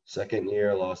 Second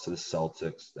year, lost to the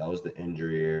Celtics. That was the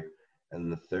injury year.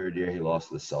 And the third year, he lost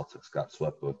to the Celtics. Got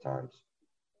swept both times.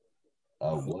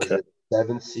 Was it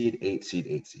 7th seed, 8th seed,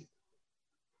 8th seed?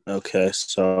 Okay,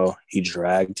 so he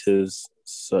dragged his.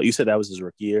 So you said that was his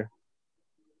rookie year?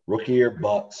 Rookie year,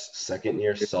 Bucks. Second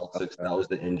year, Celtics. That was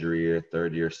the injury year.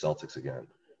 Third year, Celtics again.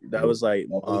 That was like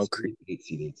Moncrief. 8th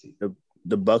seed, 8th seed.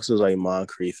 The Bucks was like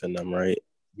Moncrief in them, right?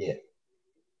 Yeah.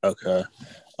 Okay.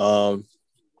 I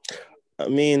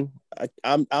mean, I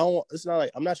don't. It's not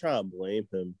like I'm not trying to blame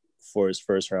him for his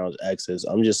first round exits.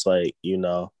 I'm just like,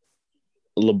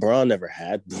 LeBron never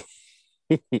had them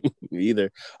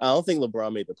either. I don't think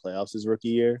LeBron made the playoffs his rookie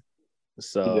year.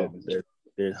 So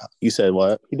you said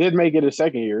what? He didn't make it his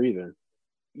second year either.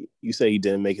 You say he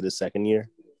didn't make it his second year?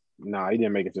 No, he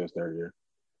didn't make it to his third year.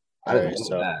 I didn't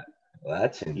know that. Well,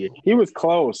 that's yeah. He was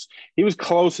close. He was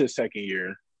close his second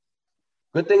year.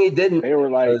 Good thing he didn't. They were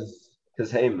like,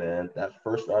 because hey, man, that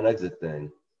first round exit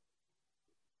thing.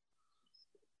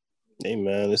 Hey,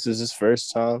 man, this is his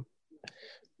first time.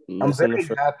 I'm very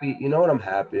happy. You know what I'm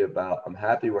happy about? I'm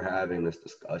happy we're having this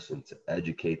discussion to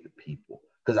educate the people.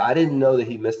 Because I didn't know that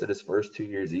he missed it his first 2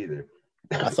 years either.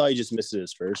 I thought he just missed it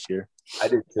his first year. I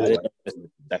did too. I didn't miss it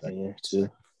second year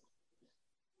too.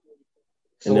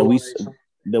 And then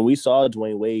we saw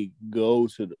Dwayne Wade go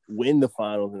to win the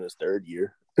finals in his third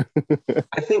year.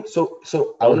 I think so.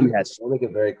 I want to make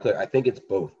it very clear. I think it's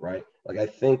both, right? Like I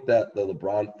think that the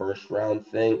LeBron first round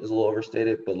thing is a little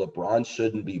overstated, but LeBron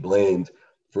shouldn't be blamed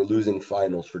for losing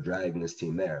finals for dragging his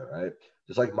team there, right?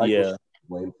 Just like Michael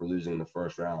blamed for losing the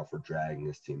first round for dragging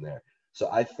his team there. So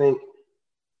I think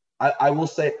I will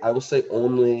say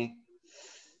only.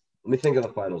 Let me think of the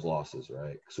finals losses,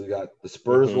 right? So we got the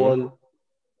Spurs one,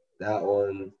 that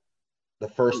one, the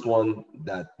first one,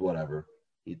 that whatever.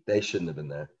 They shouldn't have been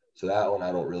there. So that one,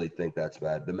 I don't really think that's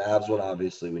bad. The Mavs one,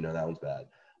 obviously, we know that one's bad.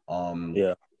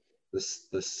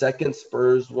 The second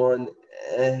Spurs one,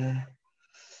 they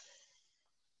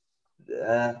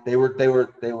were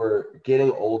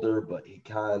getting older, but he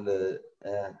kind of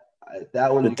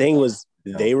that one. The thing was,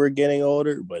 they were getting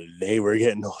older, but they were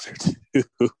getting older too.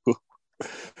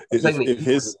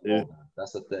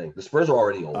 That's the thing. The Spurs are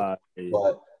already old,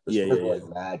 but the Spurs were like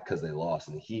mad because they lost,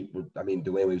 and the Heat. Dwayne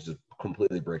Wade was just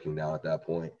completely breaking down at that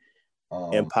point.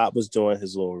 And Pop was doing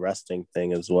his little resting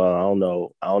thing as well. I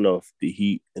don't know if the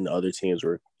Heat and the other teams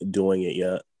were doing it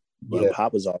yet, but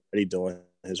Pop was already doing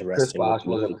his resting.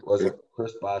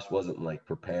 Chris Bosh wasn't like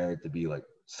prepared to be like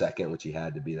second, which he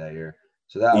had to be that year.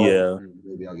 So that one,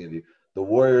 maybe I'll give you. The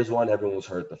Warriors one, everyone was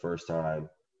hurt the first time.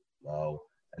 No.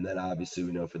 And then obviously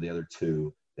we know for the other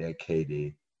two, they had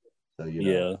KD. So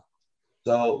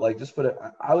So like just put it,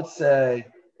 I would say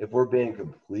if we're being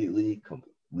completely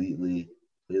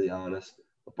honest,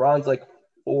 LeBron's like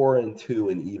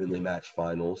 4-2 in evenly matched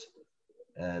finals,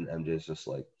 and MJ's just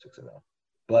like 6-0.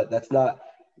 But that's not.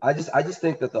 I just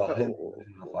think that the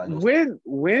finals. When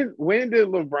did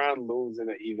LeBron lose in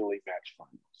an evenly matched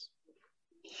finals?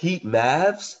 Heat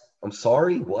Mavs. I'm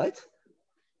sorry, what?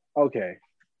 Okay,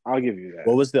 I'll give you that.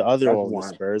 What was the other That's one? one.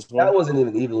 The Spurs one? That wasn't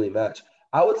even evenly matched.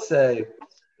 I would say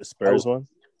The Spurs one?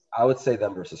 I would say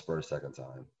them versus Spurs second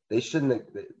time. They shouldn't have,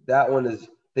 that one is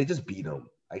they just beat them.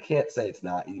 I can't say it's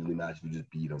not evenly matched. You just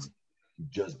beat them. You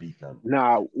just beat them.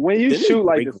 Nah, when you Didn't shoot they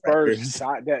like break the Spurs records?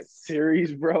 shot that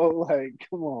series, bro, like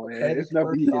come on, man. Okay, There's the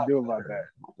nothing Spurs you can shot do about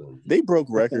better. that. They broke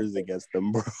records against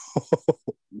them, bro.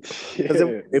 Because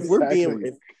Yeah, if we're being,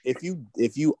 exactly.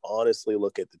 if you honestly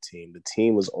look at the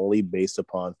team was only based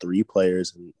upon 3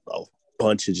 players and a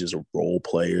bunch of just role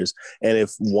players. And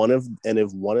if one of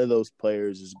those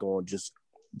players is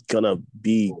gonna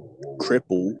be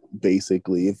crippled,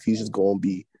 basically, if he's just gonna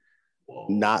be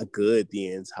not good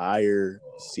the entire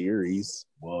series,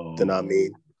 then I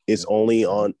mean, it's only 2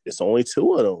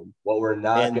 of them. What we're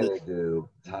not going to do,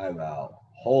 timeout,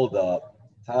 hold up,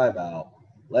 timeout.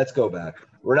 Let's go back.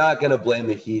 We're not going to blame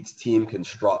the Heat's team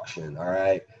construction, all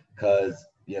right? Because,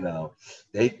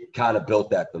 they kind of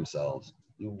built that themselves.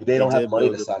 They don't have money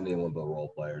to sign anyone but role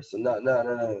players. So, no.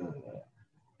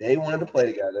 They wanted to play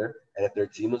together, and if their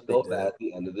team was built bad at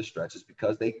the end of the stretch, it's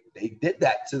because they did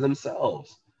that to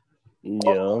themselves.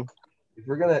 Yeah. If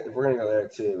we're gonna go there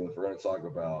too, if we're gonna talk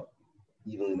about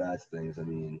evenly matched things, I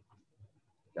mean, you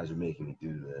guys are making me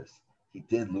do this. He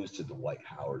did lose to Dwight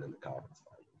Howard in the conference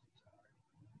finals.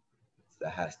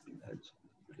 That has to be mentioned.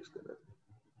 We're just gonna.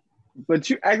 But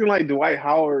you acting like Dwight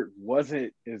Howard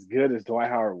wasn't as good as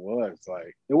Dwight Howard was.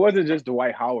 Like it wasn't just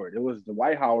Dwight Howard. It was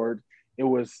Dwight Howard. It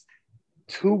was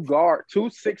 2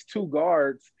 6'2"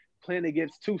 guards playing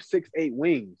against 2 6'8"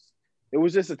 wings. It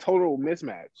was just a total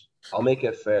mismatch. I'll make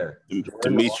it fair.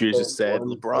 Demetrius just said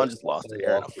LeBron just lost to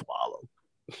Aaron Aflalo.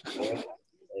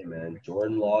 Hey man,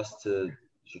 Jordan lost to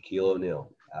Shaquille O'Neal.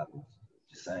 Happens.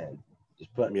 Just saying.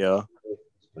 Just putting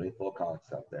full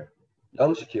context out there.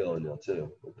 Young Shaquille O'Neal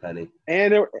too with Penny.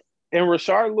 And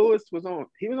Rashard Lewis was on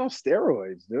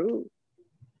steroids, dude.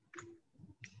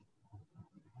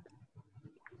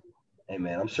 Hey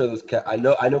man, I'm sure those I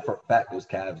know for a fact those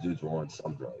Cavs dudes were on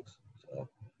some drugs. So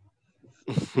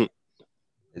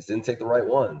it didn't take the right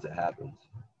ones. It happens.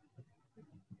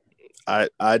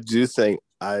 I do think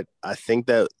I think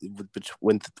that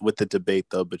with the debate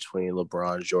though between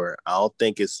LeBron and Jordan,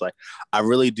 I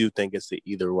really do think it's the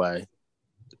either way,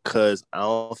 because I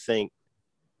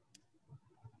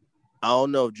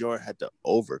don't know if Jordan had to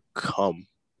overcome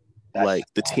the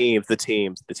teams,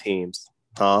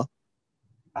 huh?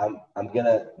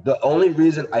 The only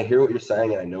reason I hear what you're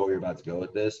saying and I know where you're about to go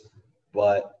with this,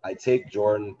 but I take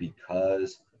Jordan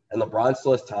because, and LeBron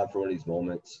still has time for one of these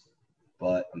moments,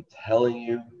 but I'm telling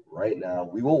you right now,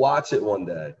 we will watch it one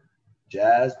day.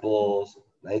 Jazz Bulls,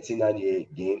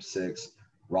 1998, Game 6.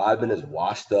 Rodman is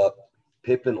washed up.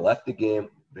 Pippen left the game,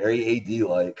 very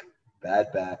AD-like,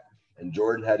 bad back, and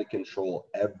Jordan had to control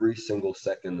every single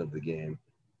second of the game.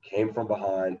 Came from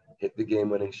behind, hit the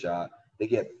game-winning shot. They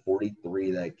get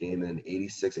 43 that game in an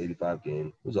 86-85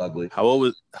 game. It was ugly. How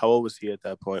old was he at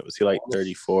that point? Was he like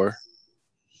 34?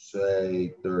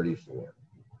 Say 34.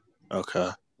 Okay.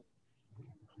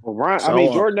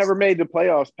 Well, Jordan never made the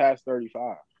playoffs past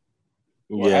 35.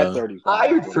 Yeah. At 35.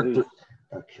 Hired for okay.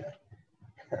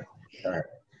 All right.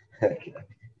 Okay.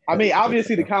 I mean,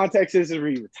 obviously the context is he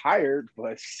retired,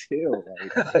 but still,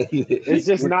 it's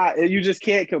just not. You just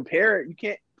can't compare it. You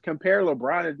can't compare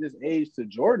LeBron at this age to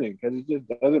Jordan because it just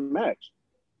doesn't match.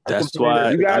 That's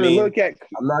why you got to look at.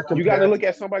 I'm not comparing. You got to look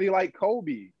at somebody like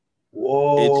Kobe.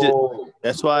 Whoa.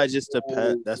 That's why it just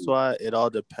depends. That's why it all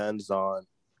depends on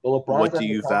what do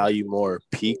you value more,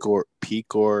 peak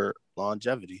or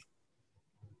longevity.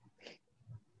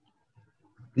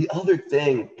 The other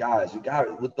thing, guys, you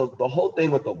got with the whole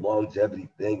thing with the longevity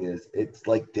thing is it's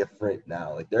like different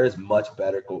now. Like there is much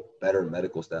better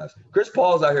medical staffs. Chris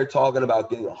Paul's out here talking about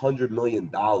getting $100 million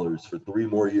for 3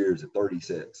 more years at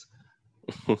 36.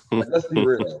 Let's be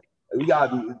real. We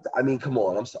gotta be. I mean, come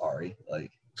on. I'm sorry.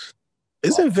 Like,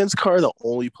 isn't Vince Carter the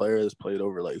only player that's played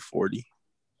over like 40?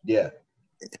 Yeah.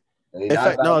 In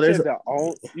fact, no. You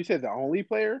said the only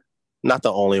player. Not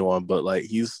the only one, but like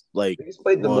he's played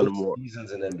the most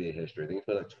seasons in NBA history. I think he's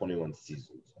played like 21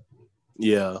 seasons.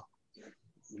 Yeah.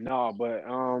 No, but I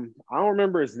don't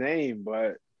remember his name,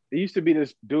 but there used to be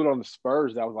this dude on the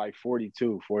Spurs that was like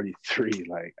 42, 43.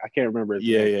 Like I can't remember his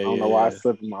name. I don't know why it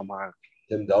slipped in my mind.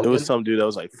 Tim Duncan? It was some dude that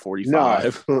was like 45. No.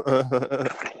 I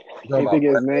can't think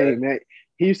of his name.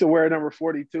 He used to wear number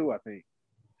 42, I think.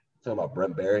 Talking about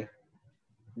Brent Barry?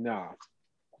 No.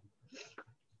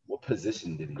 What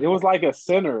position did he? It was like a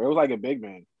center. It was like a big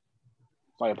man.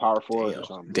 Like a power forward or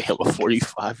something. Damn, a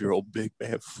 45-year-old big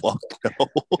man. Fuck no.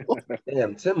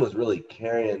 Damn, Tim was really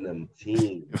carrying them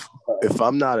teams. If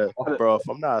I'm not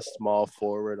a small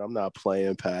forward, I'm not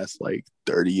playing past like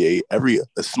 38.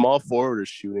 A small forward or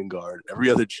shooting guard, every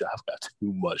other job got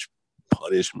too much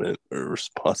punishment or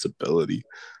responsibility.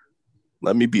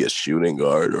 Let me be a shooting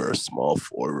guard or a small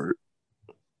forward.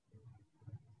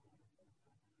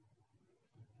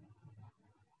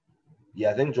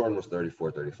 Yeah, I think Jordan was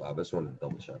 34, 35. I just wanted to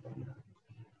double check on that.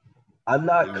 I'm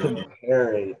not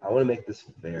comparing. I want to make this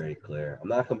very clear. I'm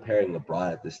not comparing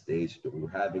LeBron at this stage. We're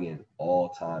having an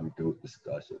all-time GOAT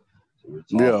discussion. So we're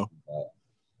talking about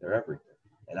their everything.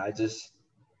 And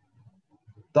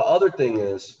the other thing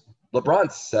is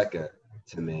LeBron's second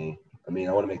to me. I mean,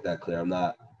 I want to make that clear. I'm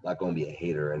not going to be a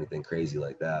hater or anything crazy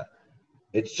like that.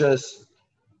 It's just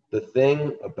the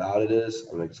thing about it is, I'm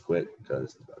going to make this quick because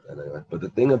it's about that anyway. But the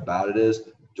thing about it is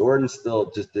Jordan still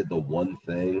just did the one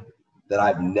thing that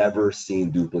I've never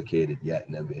seen duplicated yet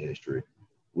in NBA history,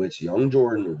 which young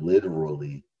Jordan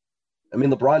literally, I mean,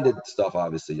 LeBron did stuff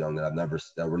obviously young that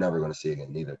we're never going to see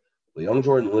again neither. But young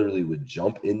Jordan literally would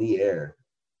jump in the air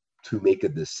to make a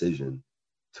decision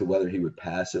to whether he would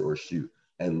pass it or shoot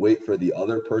and wait for the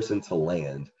other person to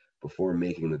land before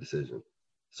making the decision.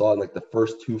 Saw in like the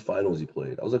first two finals he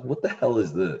played. I was like, what the hell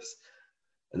is this?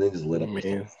 And then just lit up.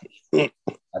 Man.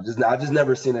 I've just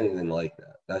never seen anything like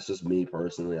that. That's just me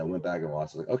personally. I went back and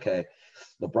watched. Like, okay,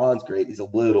 LeBron's great. He's a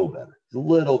little better.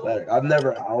 I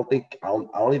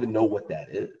don't even know what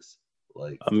that is.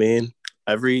 Like, I mean,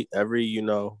 every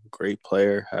great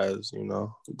player has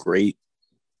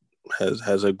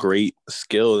has a great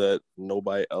skill that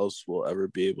nobody else will ever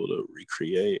be able to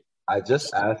recreate. I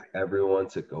just ask everyone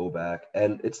to go back,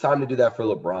 and it's time to do that for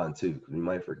LeBron too, because we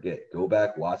might forget. Go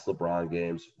back, watch LeBron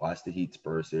games, watch the Heat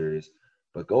Spurs series,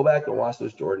 but go back and watch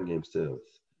those Jordan games too.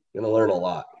 You're gonna learn a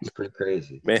lot. It's pretty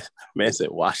crazy. Man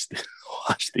said, watch the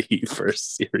Heat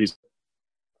first series.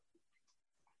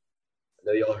 I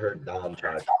know y'all heard Dom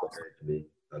try to compare to me.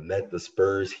 I meant the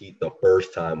Spurs Heat the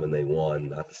first time when they won,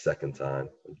 not the second time.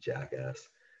 Jackass.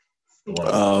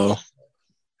 Oh,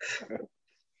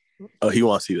 he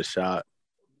wants to see the shot.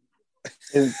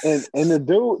 And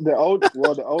the old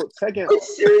second. What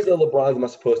series of LeBron's am I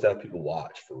supposed to have people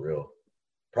watch for real?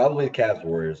 Probably the Cavs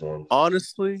Warriors one.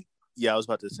 Honestly, yeah, I was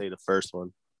about to say the first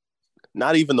one.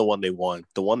 Not even the one they won.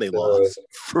 The one they lost.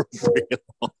 For real.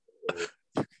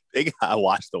 They gotta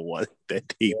watch the one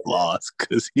that he lost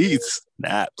because he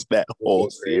snapped that whole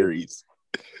series.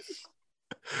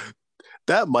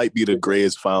 That might be the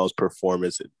greatest finals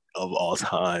performance of all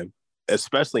time,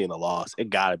 especially in a loss. It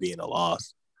gotta be in a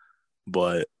loss,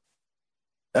 but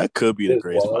that could be the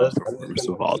greatest finals performance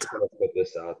of all time. Put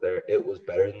this out there. It was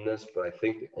better than this, but I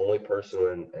think the only person to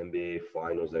win NBA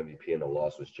Finals MVP in a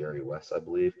loss was Jerry West, I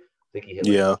believe. I think he hit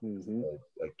he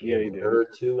did. Or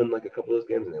two in like a couple of those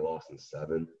games, and they lost in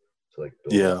 7. So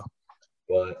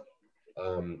but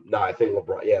I think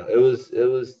LeBron. Yeah, it was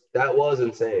that was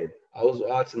insane. I was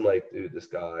watching like, dude, this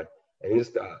guy, and he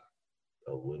just got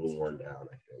a little worn down.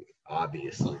 I think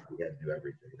obviously he had to do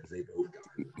everything as they both got.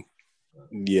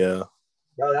 Yeah.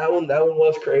 No, that one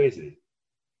was crazy.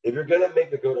 If you're gonna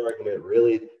make the GOAT argument,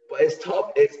 really, but it's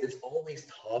tough. It's always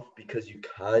tough because you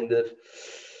kind of.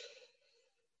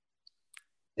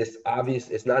 It's obvious.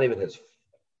 It's not even his.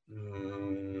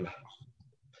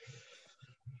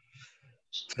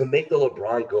 To make the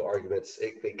LeBron GOAT arguments,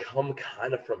 they come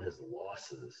kind of from his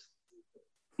losses.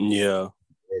 Yeah.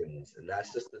 And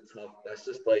that's just the tough. That's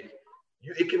just like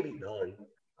it can be done.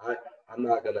 I'm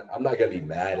not gonna be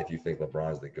mad if you think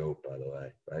LeBron's the GOAT. By the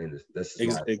way, I mean this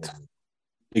is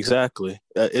exactly.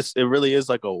 It really is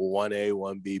like a 1A,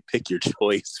 1B. Pick your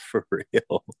choice for real.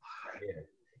 Yeah.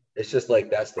 It's just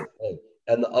like that's the thing.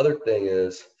 And the other thing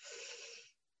is,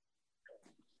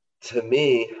 to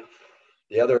me,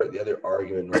 the other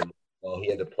argument, he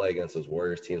had to play against those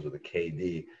Warriors teams with a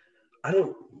KD. I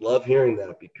don't love hearing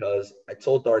that because I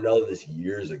told Darnell this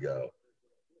years ago.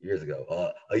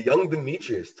 A young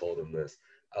Demetrius told him this.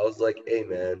 I was like, hey,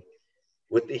 man,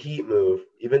 with the Heat move,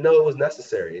 even though it was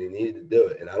necessary and he needed to do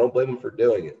it, and I don't blame him for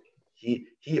doing it, he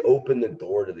opened the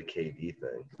door to the KD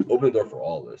thing, opened the door for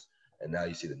all this. And now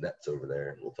you see the Nets over there,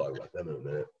 and we'll talk about them in a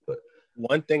minute. But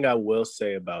one thing I will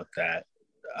say about that,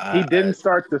 he didn't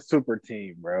start the super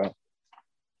team, bro.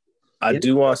 I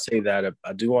do want to say that.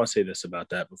 I do want to say this about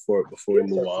that before we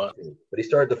move on. But he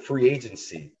started the free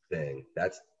agency thing.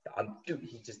 Dude,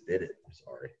 he just did it. I'm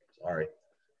sorry.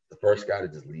 The first guy to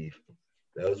just leave.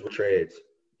 Those were trades.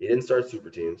 He didn't start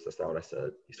super teams. That's not what I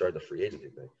said. He started the free agency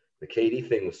thing. The KD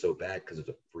thing was so bad because it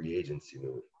was a free agency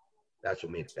move. That's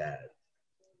what made it bad.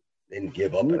 They didn't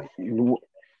give up.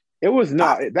 It was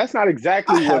not. That's not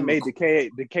exactly what made the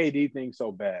KD thing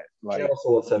so bad. Like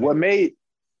what made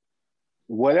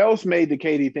What else made the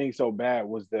KD thing so bad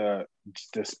was the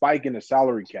spike in the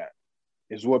salary cap.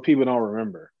 Is what people don't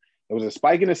remember. It was a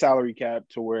spike in the salary cap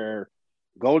to where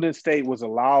Golden State was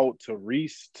allowed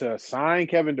to sign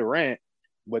Kevin Durant,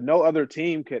 but no other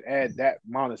team could add that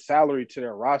amount of salary to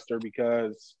their roster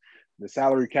because the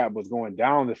salary cap was going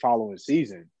down the following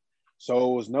season.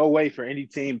 So it was no way for any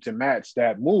team to match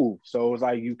that move. So it was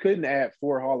like you couldn't add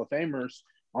 4 Hall of Famers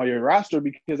on your roster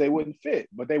because they wouldn't fit,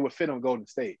 but they would fit on Golden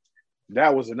State.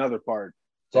 That was another part.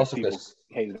 It's also people because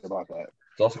hated about that.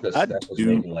 It's also because Steph was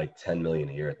making like $10 million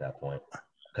a year at that point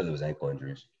because of his ankle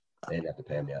injuries. They didn't have to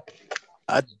pay him yet.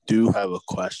 I do have a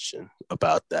question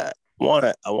about that. I want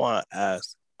to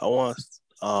ask.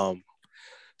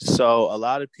 So a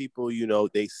lot of people,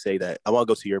 they say that. I want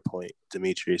to go to your point,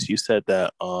 Demetrius. You said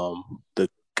that the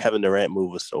Kevin Durant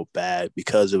move was so bad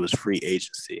because it was free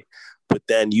agency. But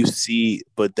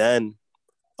then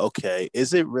okay,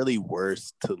 is it really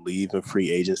worse to leave in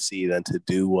free agency than to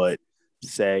do what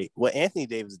Anthony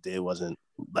Davis did wasn't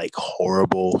like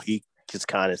horrible. He just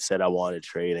kind of said, I want to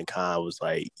trade, and kind of was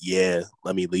like, yeah,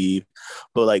 let me leave.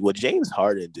 But like what James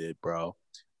Harden did, bro,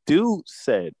 dude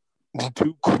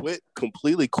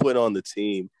completely quit on the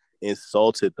team,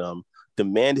 insulted them,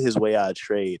 demanded his way out of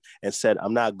trade, and said,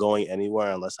 I'm not going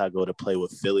anywhere unless I go to play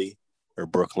with Philly or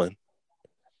Brooklyn.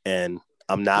 And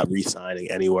I'm not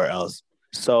re-signing anywhere else.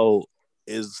 So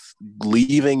is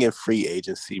leaving in free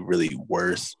agency really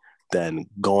worse than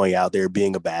going out there,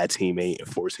 being a bad teammate and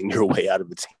forcing your way out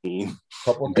of a team,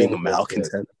 being a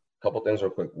malcontent? Couple things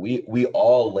real quick. We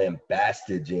all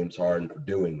lambasted James Harden for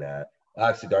doing that.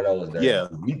 Obviously, Darnell was there. Yeah.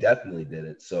 We definitely did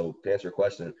it. So to answer your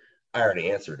question, I already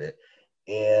answered it.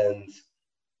 And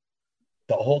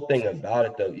the whole thing about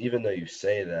it, though, even though you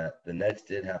say that, the Nets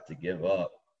did have to give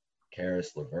up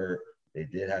Karis LeVert. They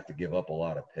did have to give up a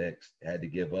lot of picks. They had to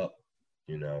give up,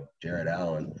 Jared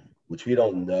Allen, which we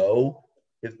don't know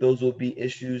if those will be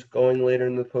issues going later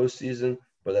in the postseason,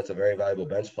 but that's a very valuable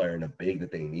bench player and a big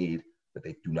that they need that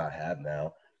they do not have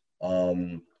now.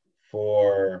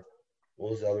 For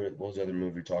what was the other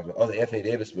move we talked about? Oh, the Anthony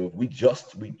Davis move. We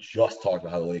just talked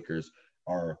about how the Lakers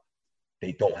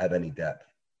they don't have any depth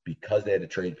because they had to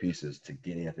trade pieces to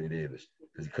get Anthony Davis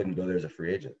because he couldn't go there as a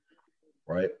free agent,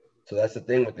 right? So that's the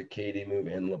thing with the KD move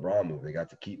and LeBron move. They got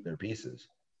to keep their pieces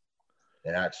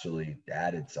and actually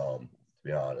added some, to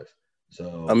be honest.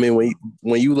 So I mean,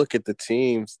 when you look at the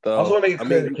teams, though, I also want to make it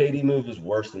clear the KD move is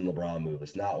worse than LeBron move.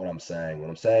 It's not what I'm saying. What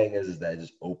I'm saying is that it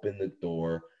just opened the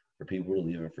door for people to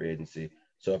leave in free agency.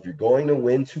 So if you're going to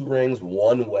win 2 rings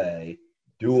one way,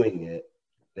 doing it,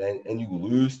 then and you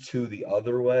lose 2 the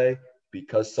other way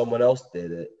because someone else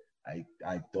did it, I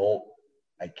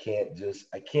can't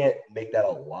make that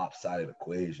a lopsided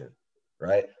equation,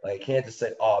 right? Like I can't just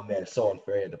say, oh man, it's so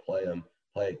unfair you had to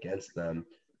play against them.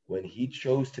 When he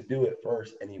chose to do it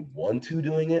first and he won 2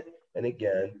 doing it, and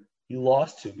again, he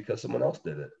lost 2 because someone else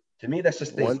did it. To me, that's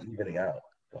just things evening out.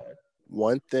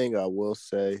 One thing I will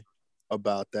say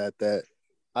about that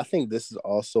I think this is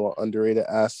also an underrated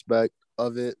aspect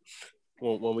of it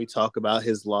when we talk about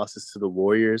his losses to the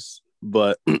Warriors.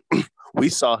 But we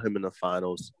saw him in the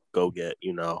finals go get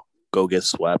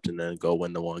swept and then go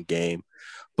win the one game.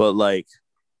 But like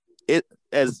it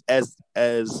as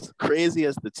crazy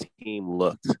as the team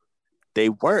looked, they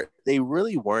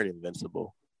really weren't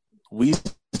invincible. We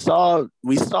saw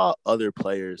other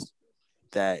players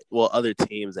other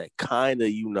teams that kind of,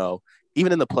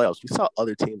 even in the playoffs, we saw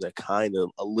other teams that kind of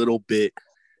a little bit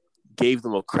gave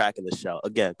them a crack in the shell.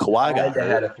 Again, Kawhi got hurt.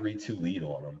 Had a 3-2 lead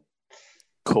on them.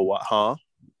 Kawhi,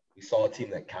 We saw a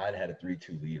team that kind of had a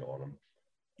 3-2 lead on them.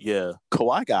 Yeah,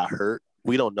 Kawhi got hurt.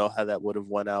 We don't know how that would have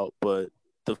went out, but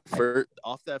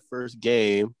off that first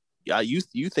game, yeah, you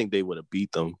think they would have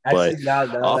beat them. Actually, but now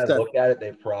that I look at it,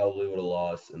 they probably would have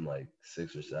lost in like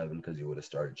 6 or 7 because he would have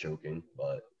started choking.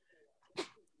 But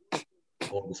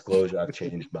full disclosure, I've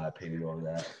changed my opinion on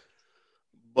that.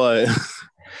 But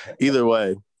either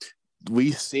way,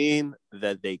 we've seen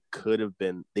that they could have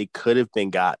been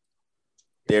got.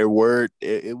 It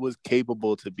was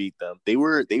capable to beat them. They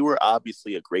were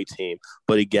obviously a great team,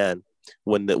 but again,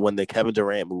 when the Kevin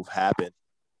Durant move happened,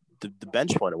 the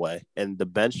bench went away, and the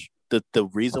bench. The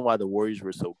reason why the Warriors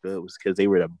were so good was because they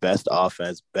were the best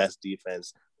offense, best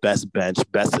defense, best bench,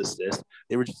 best assist.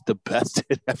 They were just the best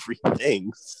at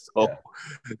everything. So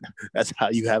that's how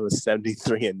you have a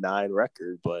 73-9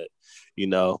 record. But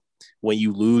when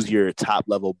you lose your top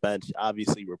level bench,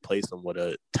 obviously replace them with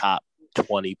a top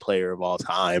 20 player of all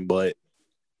time. But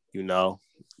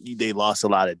they lost a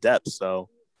lot of depth. So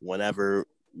whenever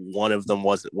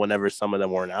some of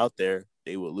them weren't out there,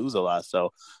 they would lose a lot.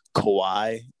 So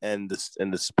Kawhi and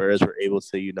the Spurs were able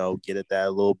to, get at that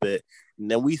a little bit. And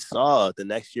then we saw the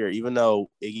next year, even though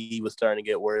Iggy was starting to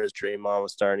get worse, Draymond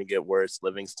was starting to get worse,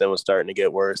 Livingston was starting to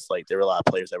get worse. Like, there were a lot of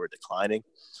players that were declining.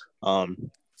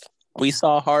 We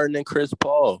saw Harden and Chris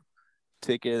Paul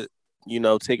take it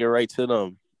right to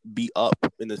them, be up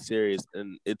in the series.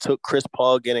 And it took Chris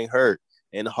Paul getting hurt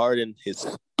and Harden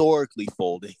historically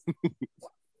folding.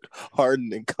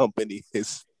 Harden and company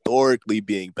historically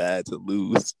being bad to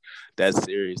lose that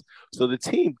series. So the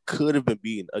team could have been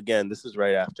beaten. Again, this is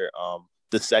right after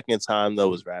the second time, though,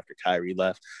 was right after Kyrie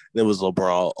left. And it was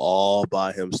LeBron all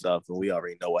by himself. And we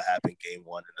already know what happened game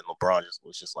one. And then LeBron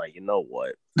was just like, you know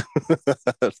what?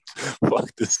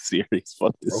 Fuck this series.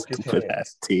 Fuck this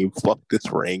stupid-ass team. Fuck this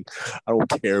ring. I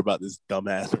don't care about this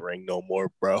dumbass ring no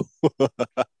more, bro.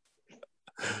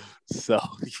 So,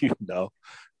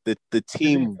 the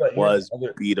team was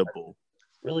beatable.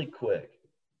 Really quick.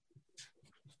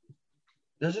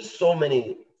 There's just so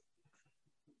many.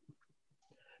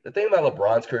 The thing about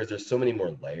LeBron's career is there's so many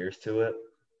more layers to it.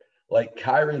 Like,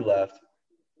 Kyrie left,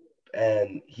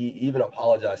 and he even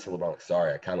apologized to LeBron. Like,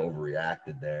 sorry, I kind of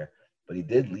overreacted there. But he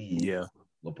did leave. Yeah.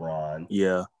 LeBron.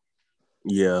 Yeah.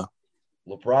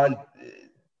 LeBron,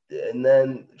 and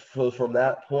then from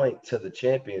that point to the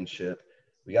championship,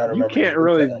 we got to remember. You can't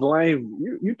really blame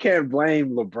you can't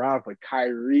blame LeBron for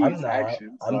Kyrie's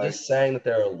actions. I'm just saying that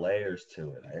there are layers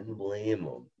to it. I didn't blame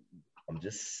him. I'm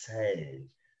just saying.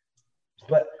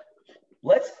 But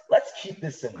let's keep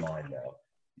this in mind now.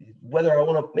 Whether I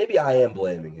want to, maybe I am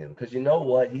blaming him because you know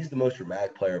what? He's the most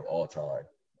dramatic player of all time.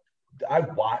 I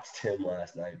watched him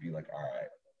last night be like, all right,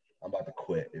 I'm about to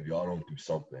quit if y'all don't do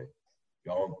something.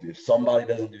 If somebody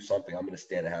doesn't do something, I'm going to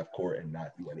stand at half court and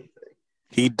not do anything.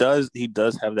 He does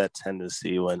have that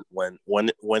tendency when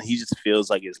he just feels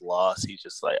like it's lost, he's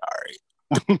just like, all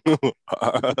right.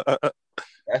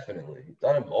 Definitely. He's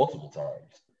done it multiple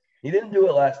times. He didn't do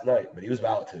it last night, but he was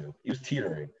about to. He was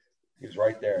teetering. He was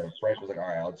right there. And Frank was like, all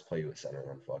right, I'll just play you at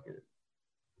center and fuck it.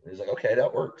 And he's like, okay,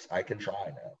 that works. I can try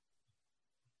now.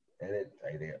 And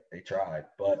they tried.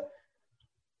 But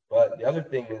the other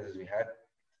thing is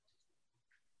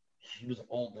he was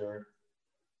older.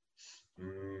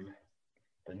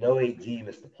 But no AD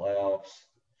missed the playoffs.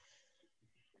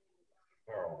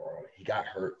 He got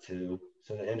hurt too.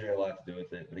 So the injury had a lot to do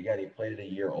with it. But again, he played it a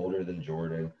year older than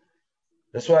Jordan.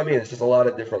 That's what I mean. It's just a lot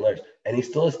of different layers. And he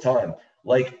still has time.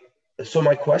 Like, so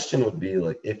my question would be,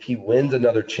 like, if he wins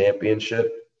another championship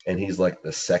and he's like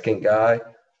the second guy,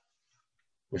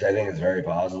 which I think is very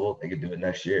possible, they could do it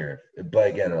next year. But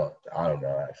again, I don't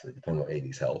know, actually. It depends on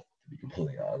AD's health, to be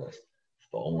completely honest. It's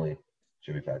the only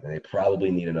should be fact. They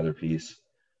probably need another piece.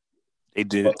 They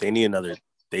do. They need another.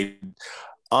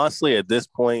 Honestly, at this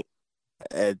point,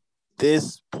 man,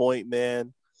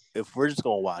 if we're just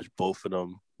gonna watch both of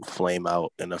them flame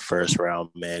out in the first round,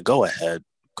 man, go ahead.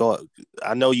 Go.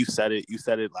 I know you said it. You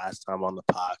said it last time on the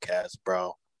podcast,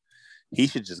 bro. He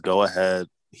should just go ahead.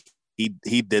 He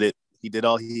did it. He did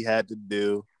all he had to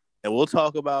do, and we'll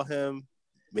talk about him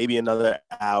maybe another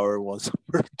hour once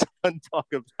we're done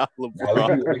talking about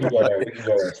LeBron. We can go there. We can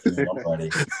go there, Steve. I'm ready.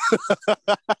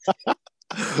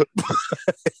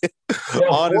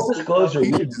 Honestly, disclosure,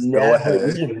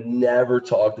 we've never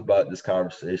talked about this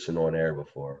conversation on air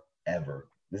before, ever.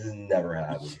 This has never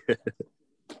happened.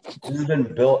 This has been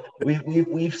built. We've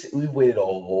waited a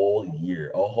whole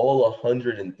year, a whole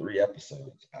 103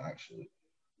 episodes, actually,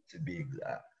 to be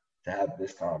exact, to have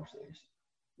this conversation.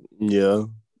 Yeah.